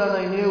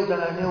knew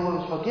that I knew I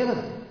was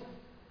forgiven.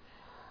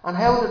 And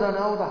how did I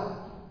know that?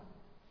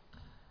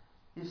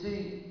 You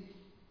see,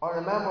 I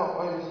remember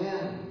I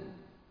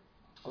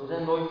was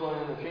in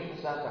Lifeline in the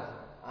treatment centre,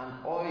 and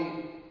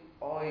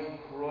I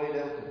cried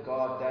out to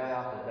God day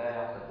after day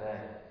after day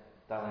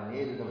that I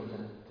needed Him to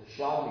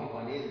show me,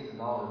 I needed to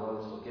know that I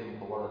was forgiven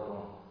for what I'd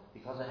done.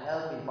 Because it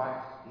held me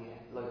back.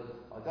 Like,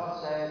 I got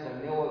saved,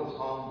 I knew I was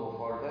home,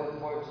 but for about 5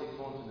 or 6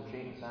 months in the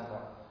treatment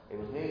centre, it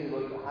was nearly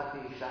like I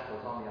had these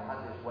shackles on me, I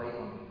had this weight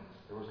on me.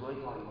 It was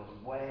like I was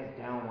weighed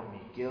down with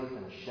me guilt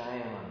and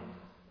shame and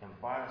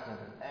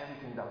embarrassment and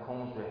everything that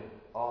comes with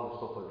all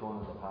the stuff I've done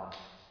in the past.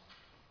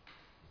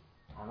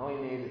 And I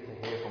needed to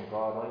hear from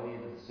God, I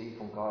needed to see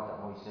from God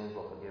that my sins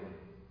were forgiven.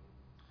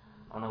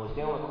 And I was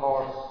doing a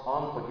course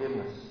on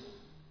forgiveness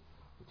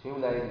with 2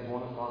 ladies,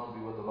 one is going to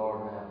be with the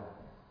Lord now.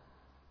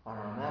 And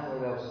I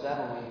remember about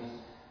 7 weeks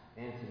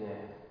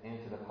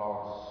into the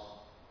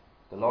course,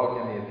 the Lord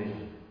gave me a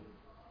vision.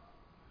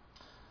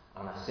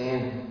 And I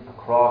seen a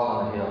cross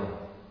on a hill.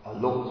 I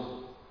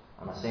looked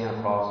and I seen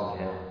a cross on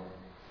a hill.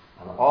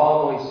 And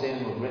all my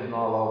sin was written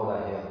all over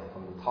that hill,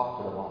 from the top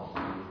to the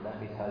bottom.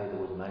 Let me tell you, there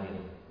was many of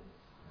them.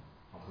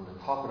 And from the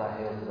top of that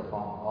hill to the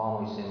bottom,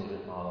 all my sin was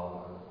written all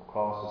over. And the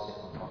cross was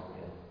sitting on top of the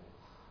hill.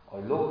 I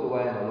looked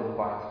away and I looked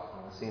back,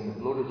 and I seen the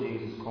blood of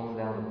Jesus coming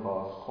down the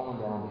cross,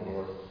 coming down the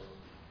hill.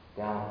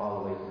 down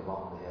all the way to the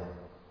bottom of the hill.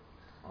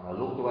 And I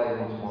looked away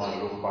once more, and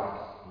I looked back,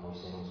 and my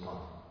sin was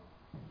gone.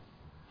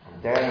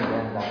 And there and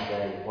then that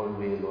day, I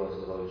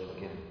realised that I was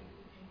forgiven.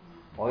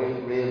 I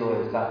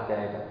realised that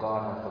day that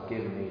God had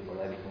forgiven me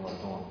for everything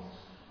I'd done.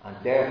 And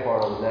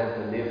therefore I was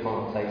able to live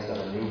from a place of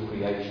a new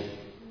creation.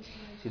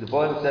 See, the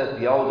Bible says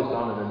the old is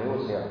gone and the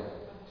new is here.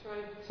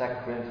 That's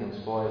right. 2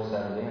 Corinthians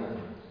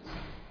 5:17.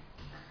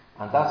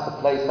 And that's the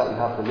place that we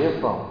have to live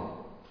from.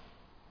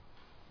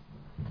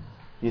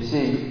 You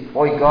see,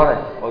 I got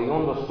it. I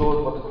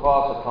understood what the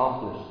cross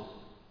accomplished.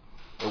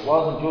 It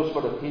wasn't just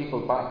for the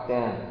people back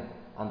then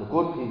and the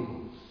good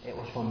people. It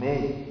was for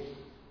me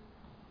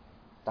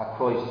that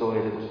Christ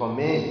died. It was for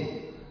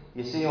me.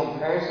 You see, I'm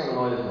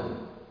personalising it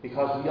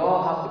because we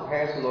all have to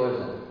personalise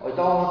it. I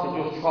don't want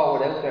to just throw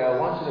it out there. I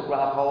want you to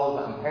grab hold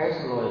of it and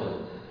personalise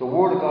it. The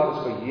Word of God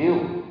is for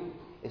you.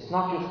 It's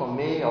not just for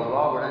me or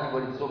Rob or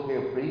anybody that's up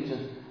here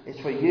preaching. It's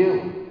for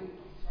you.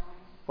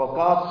 For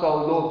God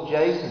so loved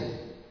Jason.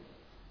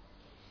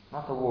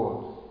 Not the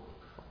world.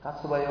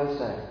 That's the way I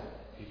say it.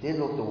 He did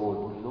love the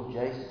world, but he loved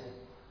Jason.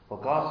 For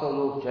God so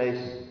loved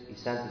Jason, he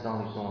sent his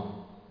only son,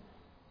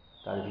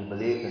 that if you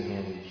believe in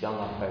him, you shall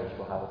not perish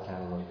but have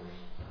eternal life.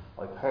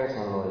 I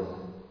personalise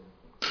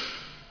it.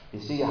 You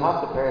see, you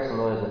have to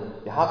personalise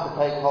it. You have to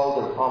take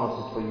hold of the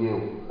promises for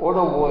you.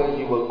 Otherwise,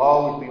 you will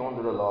always be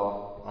under the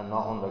law and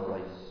not under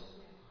grace.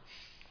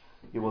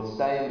 You will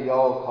stay in the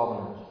old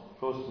covenant.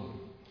 Trust me.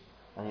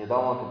 And you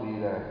don't want to be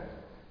there.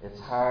 It's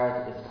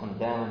hard, it's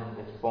condemning,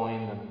 it's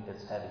binding,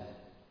 it's heavy.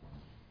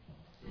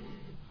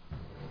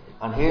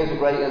 And here's a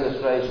great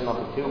illustration of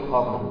the two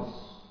covenants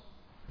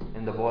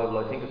in the Bible.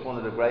 I think it's one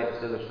of the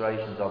greatest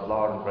illustrations of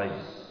law and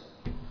grace.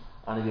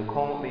 And if you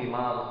come with me,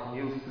 man, can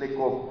you flick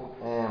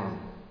up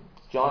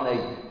John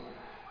 8?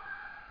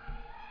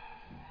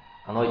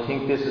 And I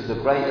think this is a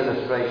great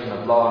illustration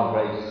of law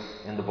and grace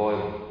in the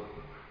Bible.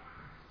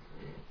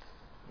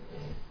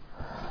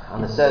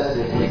 And it says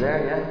this, is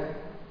there,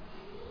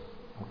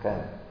 yeah?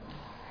 Okay.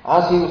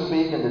 As he was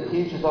speaking, the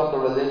teachers of the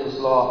religious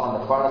law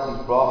and the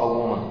Pharisees brought a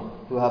woman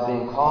who had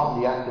been caught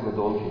in the act of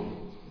adultery.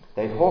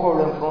 They put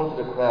her in front of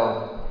the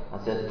crowd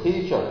and said,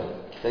 "Teacher,"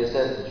 they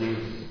said to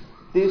Jesus,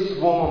 "this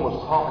woman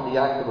was caught in the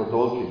act of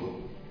adultery.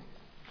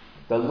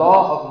 The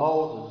law of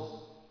Moses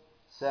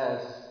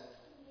says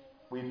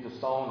we've to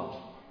stone her.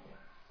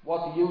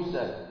 What do you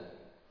say?"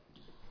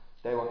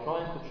 They were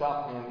trying to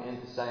trap him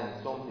into saying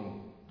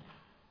something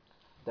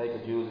they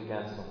could use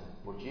against him.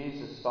 But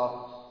Jesus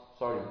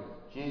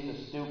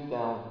stooped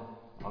down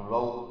and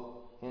wrote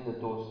in the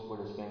dust with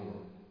his finger.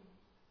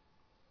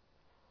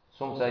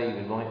 Some say he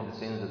was writing the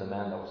sins of the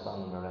men that were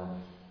standing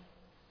around.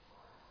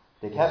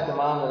 They kept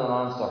demanding an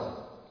answer,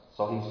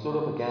 so he stood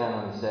up again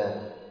and he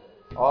said,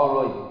 "All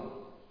right,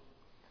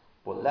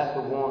 but let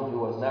the one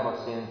who has never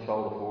sinned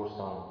throw the first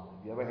stone."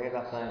 Have you ever heard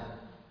that saying?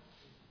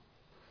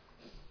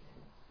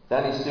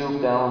 Then he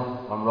stooped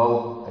down and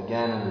wrote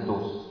again in the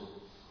dust.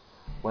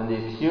 When the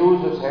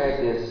accusers heard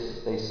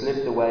this, they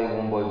slipped away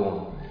one by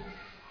one,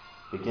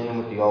 beginning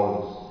with the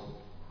oldest,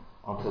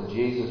 until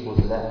Jesus was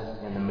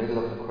left in the middle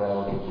of the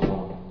crowd with the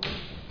woman.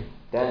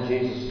 Then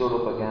Jesus stood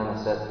up again and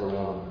said to the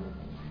woman,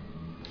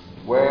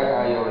 "Where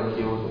are your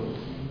accusers?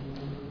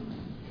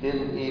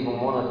 Didn't even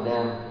one of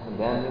them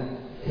condemn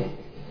you?"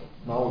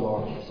 "No,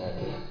 Lord," she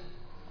said.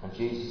 And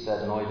Jesus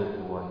said, "Neither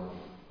do I.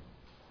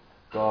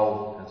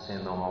 Go and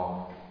sin no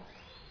more."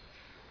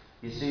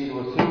 You see,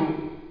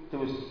 there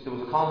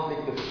was a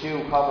conflict of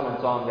two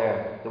covenants on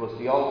there. There was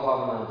the old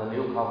covenant and the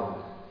new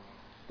covenant.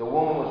 The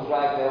woman was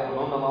dragged out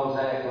under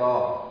Mosaic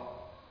law.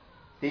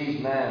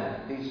 These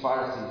men, these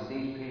Pharisees,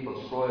 these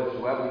people, scribes,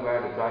 whoever they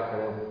were that dragged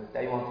her out,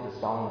 they wanted to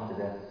stone her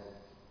to death.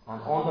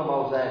 And under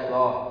Mosaic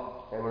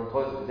law, they were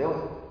entitled to do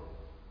it.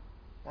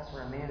 That's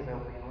what I mean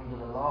about being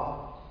under the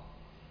law.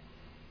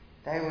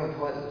 They were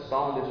entitled to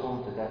stone this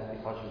woman to death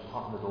because she was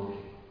caught in adultery.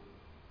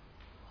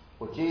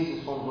 But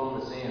Jesus comes on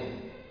the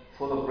scene,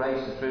 full of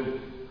grace and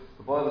truth.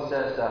 The Bible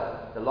says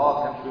that the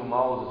law came through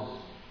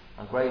Moses,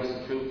 and grace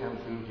and truth came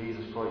through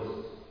Jesus Christ.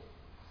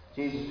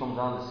 Jesus comes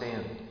on the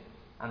scene,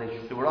 and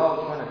they were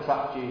always trying to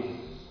trap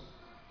Jesus.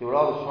 They were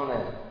always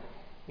trying to,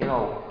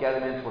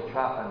 get him into a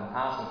trap and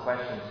ask him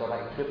questions so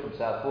that he tripped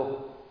himself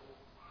up.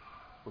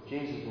 But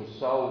Jesus was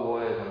so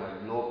wise, and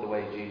I loved the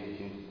way Jesus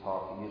used to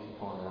talk. He used to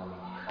turn around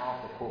and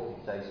off the cuff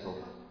and say stuff.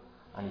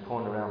 And he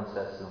turned around and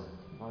said to them,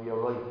 "No, you're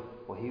right,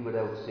 but he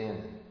without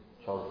sin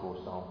throw the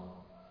first stone."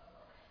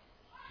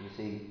 You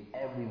see,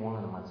 every one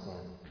of them had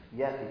sinned.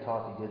 Yet they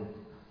thought he didn't.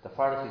 The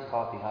Pharisees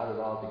thought they had it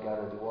all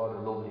together. They wore the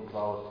lovely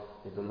clothes,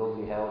 they had the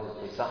lovely houses,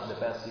 they sat in the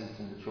best seats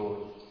in the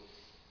church.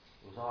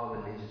 It was all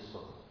religious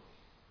stuff.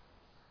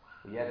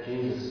 But yet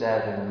Jesus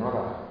said in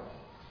another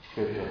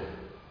scripture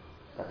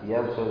that the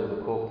outside of the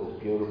cup was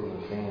beautiful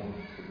and clean,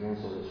 but the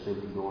inside was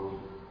filthy dirty.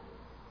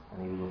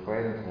 And he was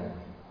referring to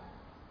them.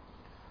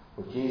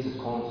 But Jesus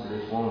comes to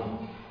this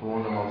woman who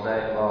under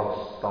Mosaic law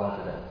was stoned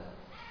to death.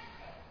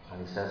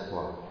 And he says to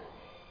her,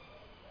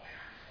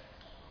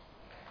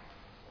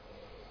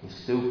 he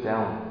stooped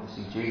down. You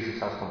see, Jesus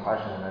has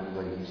compassion on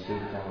everybody. He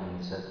stooped down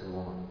and he said to the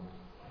woman,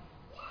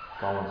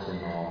 go and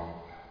sin no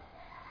more.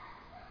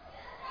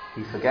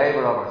 He forgave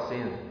her of her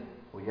sin,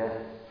 but yet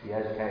he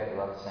educated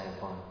her at the same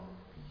time.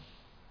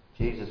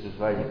 Jesus was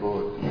very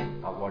good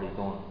at what he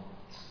done.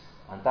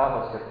 And that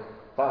was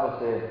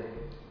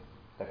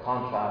the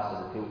contrast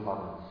of the two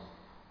covenants.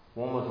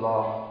 One was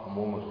law and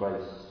one was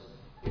grace.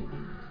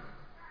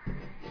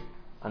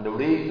 And the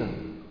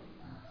reason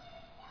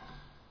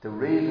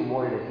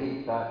why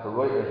the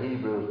writer of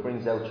Hebrews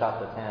brings out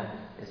chapter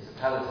 10 is to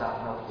tell us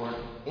that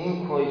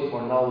in Christ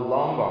we're no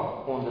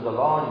longer under the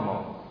law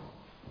anymore.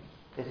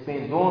 It's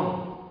been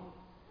done.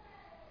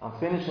 I'm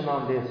finishing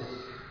on this.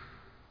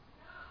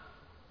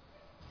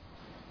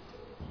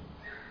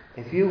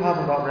 If you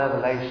haven't got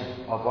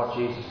revelation of what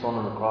Jesus done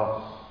on the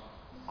cross,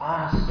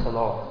 ask the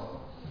Lord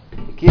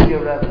to give you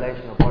a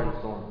revelation of what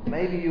He's done.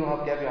 Maybe you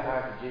have given your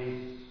heart to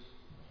Jesus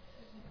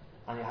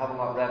and you haven't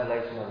got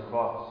revelation of the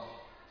cross.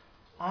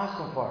 Ask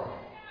Him for it.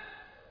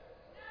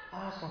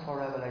 Ask Him for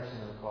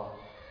revelation of the cross.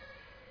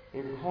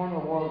 It'll turn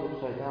your world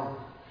upside down.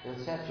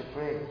 It'll set you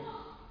free.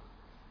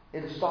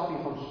 It'll stop you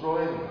from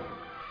striving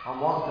and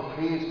wanting to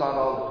please God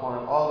all the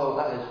time, although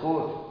that is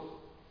good.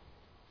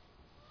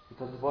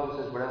 Because the Bible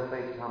says without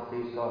faith you can't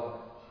please God.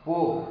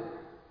 But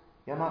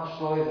you're not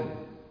striving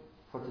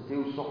to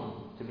do something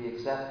to be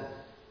accepted.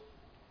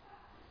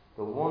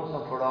 The once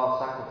and for all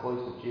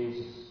sacrifice of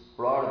Jesus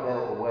brought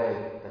about a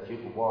way that you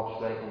could walk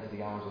straight into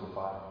the arms of the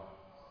Father.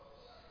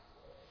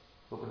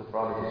 Look at the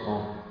prodigal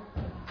son.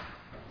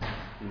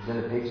 He was in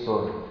a pigsty,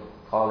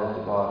 called out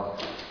to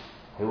God.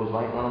 Who was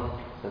waiting on him?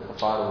 That the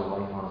Father was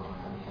waiting on him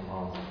when he came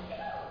home.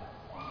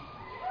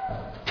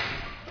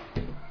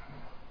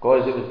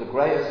 Guys, it was the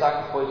greatest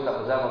sacrifice that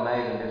was ever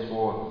made in this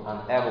world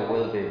and ever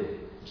will be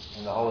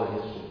in the whole of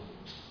history.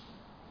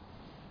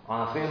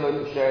 And I feel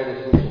like to share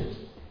this with you.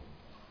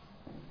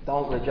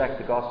 Don't reject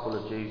the gospel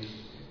of Jesus.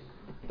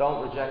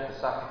 Don't reject the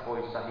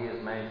sacrifice that He has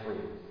made for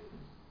you.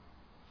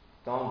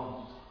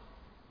 Don't.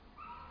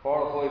 4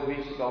 or 5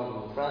 weeks ago, there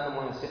was a friend of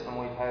mine sitting on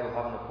my table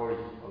having a curry.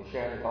 I was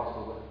sharing the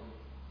gospel with him.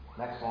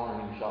 Next morning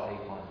he was shot 8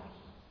 times.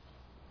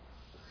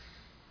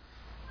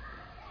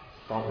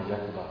 Don't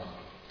reject the gospel.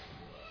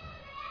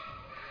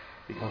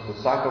 Because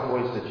the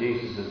sacrifice that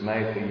Jesus has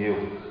made for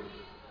you,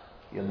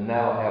 you'll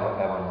never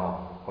ever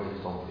know what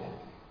He's done for you.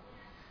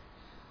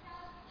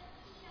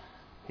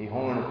 He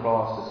hung on the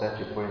cross to set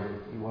you free.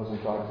 He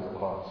wasn't dragged to the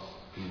cross.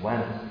 He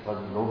went because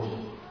He loves you.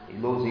 He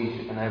loves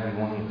each and every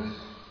one of us.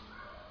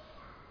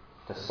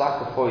 The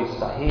sacrifice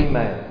that He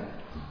made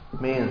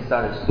means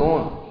that it's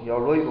done. You're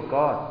right with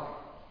God.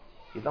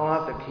 You don't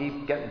have to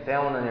keep getting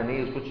down on your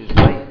knees, which is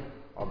great,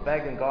 or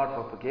begging God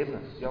for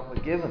forgiveness. You're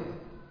forgiven.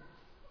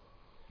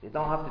 You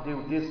don't have to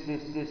do this,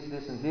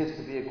 and this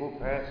to be a good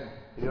person.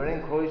 If you're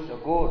in Christ, you're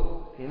good.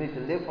 You need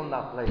to live from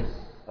that place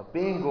of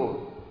being good.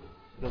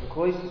 Because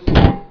Christ is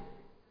good.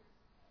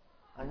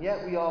 And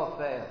yet we all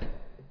fail.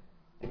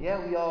 And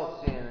yet we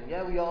all sin. And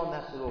yet we all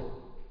mess it up.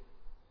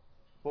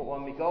 But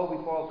when we go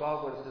before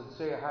God with a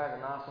sincere heart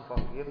and ask Him for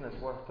forgiveness,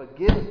 we're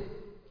forgiven.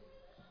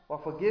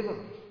 We're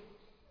forgiven.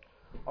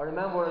 I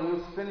remember I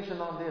used finishing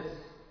on this.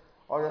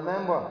 I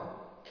remember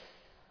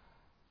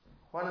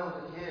when I was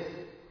a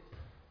kid,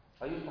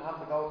 I used to have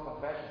to go to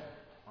confession.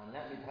 And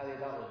let me tell you,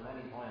 that was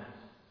many times.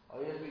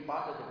 I used to be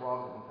battered to go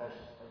out to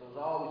confession. It was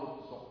always up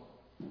to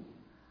something.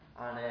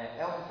 And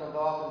out in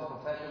Dundalk, the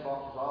confession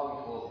box was always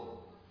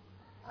full.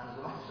 And as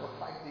a matter of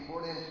fact, they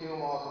put in 2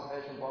 more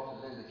confession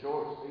boxes in the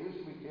church. There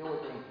used to be 2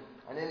 of them,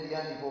 and in the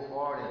end they put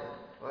 4 in.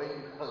 Right?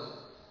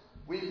 Because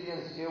we'd be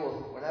in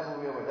school whenever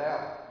we were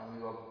there, and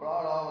we were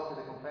brought over to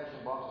the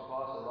confession box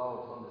across the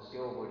road from the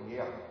school by the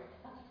year.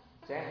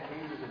 St.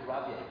 Peter's would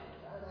grab you.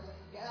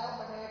 Get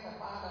over there, the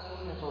Father,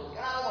 Son, and Son.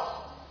 Get over!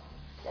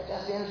 Get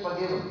your sins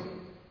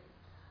forgiven.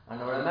 And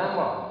I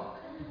remember,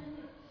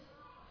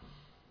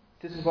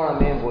 this is what I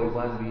mean by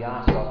when we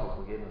ask God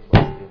for forgiveness,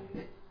 what we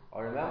do. I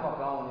remember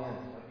going in,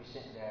 I'd be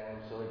sitting there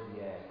outside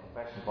the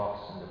confession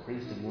box, and the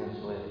priest would be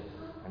inside,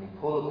 and he'd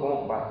pull the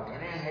curtain back.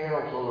 Get in here,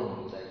 O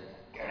Sullivan, he'd say,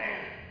 get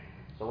in.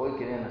 So I'd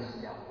get in and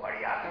say, what are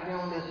you after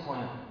doing this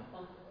time?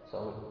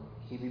 So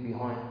he'd be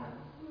behind.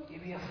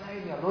 You'd be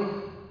afraid of your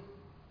life.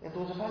 If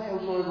there was a fellow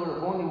outside with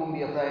a gun, you wouldn't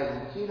be afraid of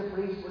him. See the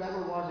priest,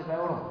 whatever it was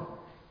about him.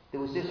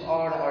 There was this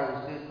order,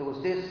 or there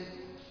was this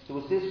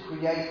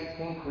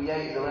thing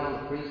created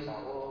around the priest.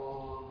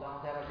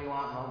 Don't ever do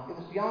anything. It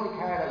was the only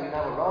car that we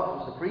never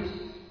robbed, was the priest,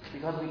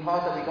 because we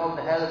thought that we go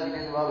to hell if we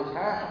didn't rob his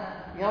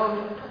car. You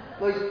know,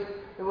 like,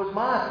 it was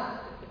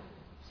mad.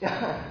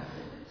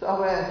 So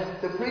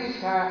the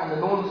priest's car and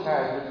the nun's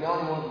car were the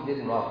only ones we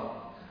didn't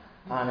rob.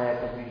 And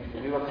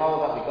we were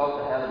told that we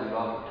go to hell if we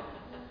rob it.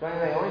 So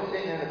anyway, I was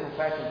sitting in the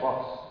confession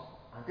box,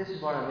 and this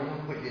is what I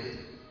mean with this.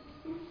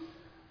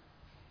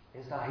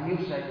 Is that he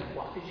used to say,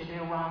 what did you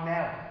do wrong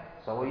now?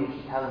 So I used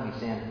to tell him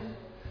his sins.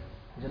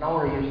 You know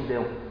what I used to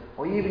do?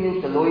 I even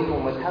used to lie to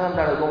him. I tell him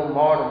that I'd done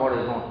more than what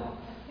I'd done,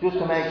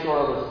 just to make sure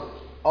I was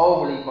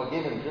overly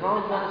forgiven. Do you know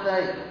what I'm trying to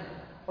say?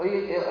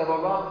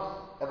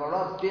 If I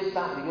robbed this,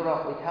 that, and the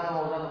other, I tell him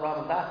I was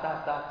robbing that,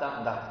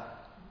 and that,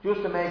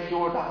 just to make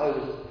sure that I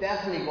was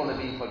definitely going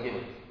to be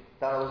forgiven.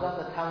 that I was at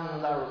the town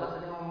and that I was at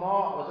the doing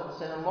more, I was at the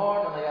sinning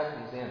more than I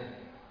actually sinned.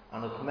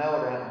 And I'll come out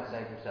of there and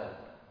say to myself,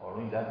 oh,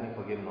 I'm definitely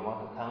forgiven. I'm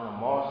at the town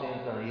and more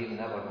sins than I even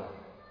ever done.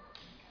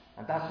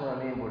 And that's what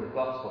I mean by the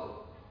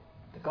gospel.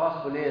 The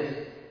gospel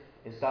is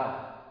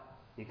that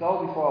you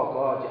go before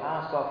God, you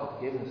ask God for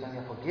forgiveness, and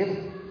you're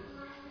forgiven.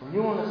 When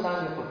you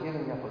understand you're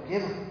forgiven, you're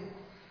forgiven.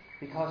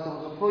 Because there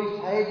was a price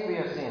paid for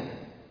your sin.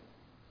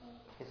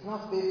 It's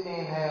not 15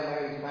 Hail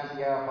Marys,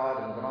 20 Our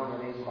Fathers, and going on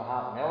your knees for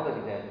half an hour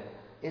every day.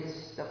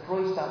 It's the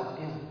price that was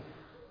given.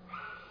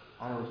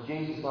 And it was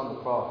Jesus on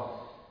the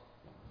cross.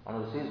 And it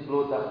was His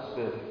blood that was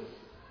spilled.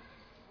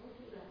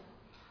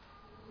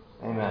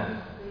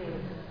 Amen.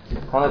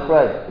 Can I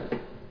pray?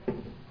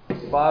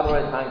 Father,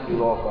 I thank you,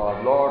 Lord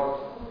God. Lord,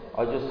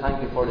 I just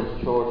thank you for this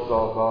church,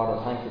 Lord God.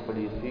 I thank you for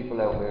these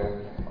people out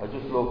here. I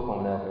just love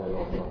coming out here,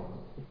 Lord God.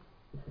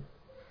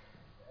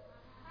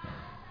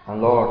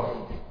 And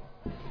Lord,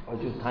 I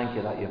just thank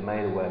you that you've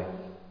made a way.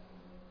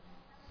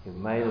 You've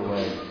made a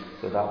way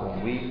so that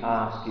when we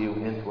ask you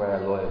into our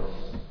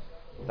lives,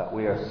 that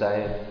we are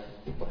saved.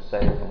 We're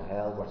saved from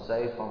hell. We're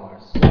saved from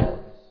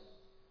ourselves.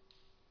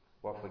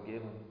 We're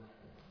forgiven.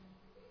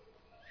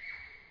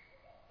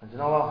 And you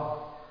know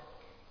what?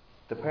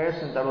 The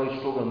person that I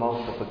struggle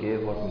most to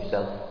forgive was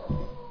myself.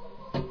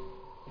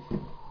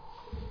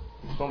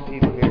 Some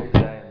people here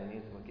today, and they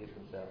need to forgive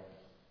themselves.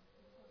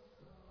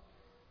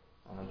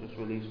 And I just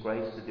release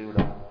grace to do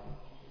that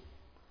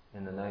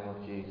in the name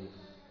of Jesus.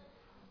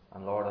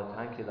 And Lord, I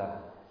thank you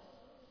that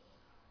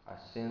our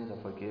sins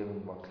are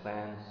forgiven, we're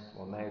cleansed,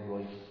 we're made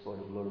righteous by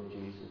the blood of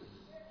Jesus.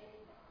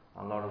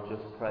 And Lord, I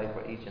just pray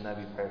for each and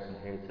every person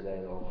here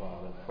today, Lord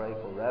God. I pray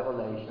for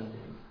revelation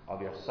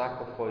of your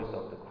sacrifice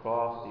of the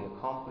cross, the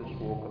accomplished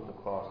work of the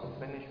cross,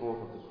 the finished work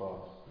of the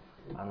cross.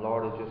 And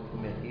Lord, I just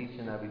commit each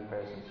and every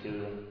person to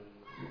you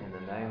in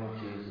the name of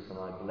Jesus, and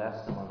I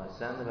bless them and I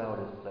send them out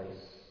of this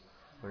place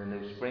with a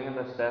new spring in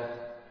their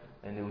step,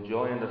 a new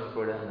joy in their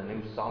spirit, and a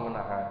new song in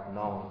their heart,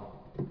 knowing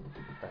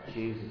that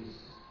Jesus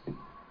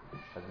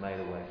has made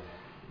a way.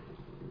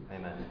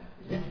 Amen.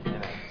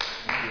 Amen.